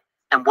Sydney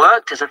and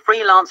worked as a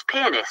freelance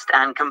pianist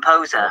and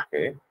composer.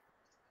 Okay.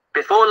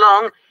 Before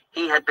long,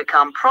 he had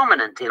become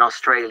prominent in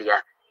Australia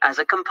as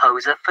a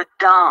composer for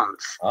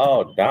dance. Oh,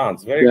 dance.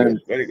 Very good.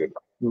 Very good.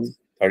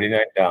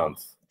 39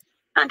 dance.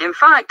 And in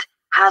fact,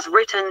 has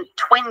written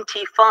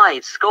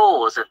 25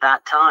 scores of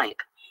that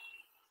type.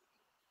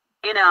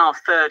 In our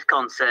third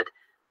concert,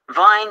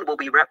 Vine will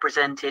be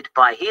represented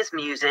by his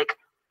music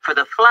for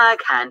the flag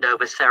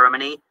handover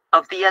ceremony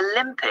of the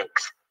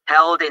Olympics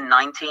held in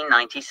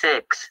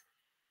 1996.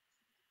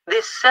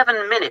 This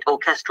 7-minute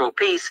orchestral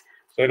piece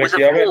was, of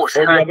course,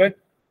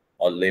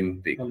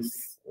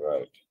 Olympics.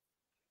 Right.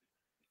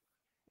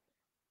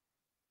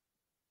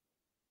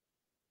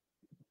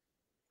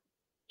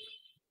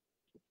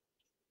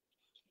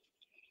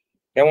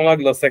 কেমন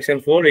লাগলো section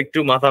 4? একটু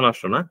মাথা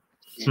নষ্ট না?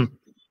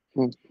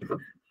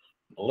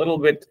 A little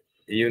bit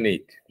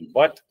unique,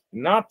 but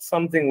not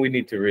something we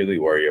need to really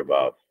worry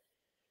about.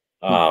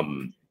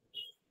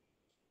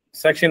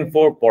 Section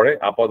 4 পরে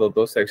আপাতত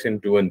section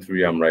 2 and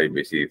 3 আমরাই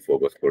বেশি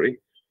ফোকাস করি।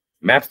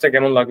 ম্যাথসটা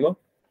কেমন লাগলো?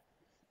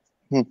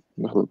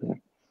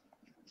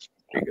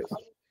 ঠিক আছে,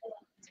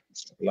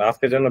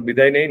 লাস্টের জন্য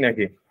বিদায় নেই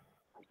নাকি?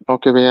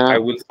 ওকে ভাইয়া, I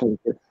will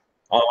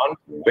on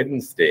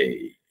Wednesday.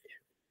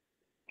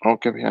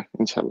 ওকে ভাইয়া,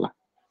 ইনশাআল্লাহ।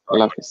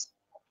 আল্লাহ হাফেজ।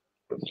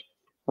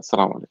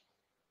 আসসালামু আলাইকুম।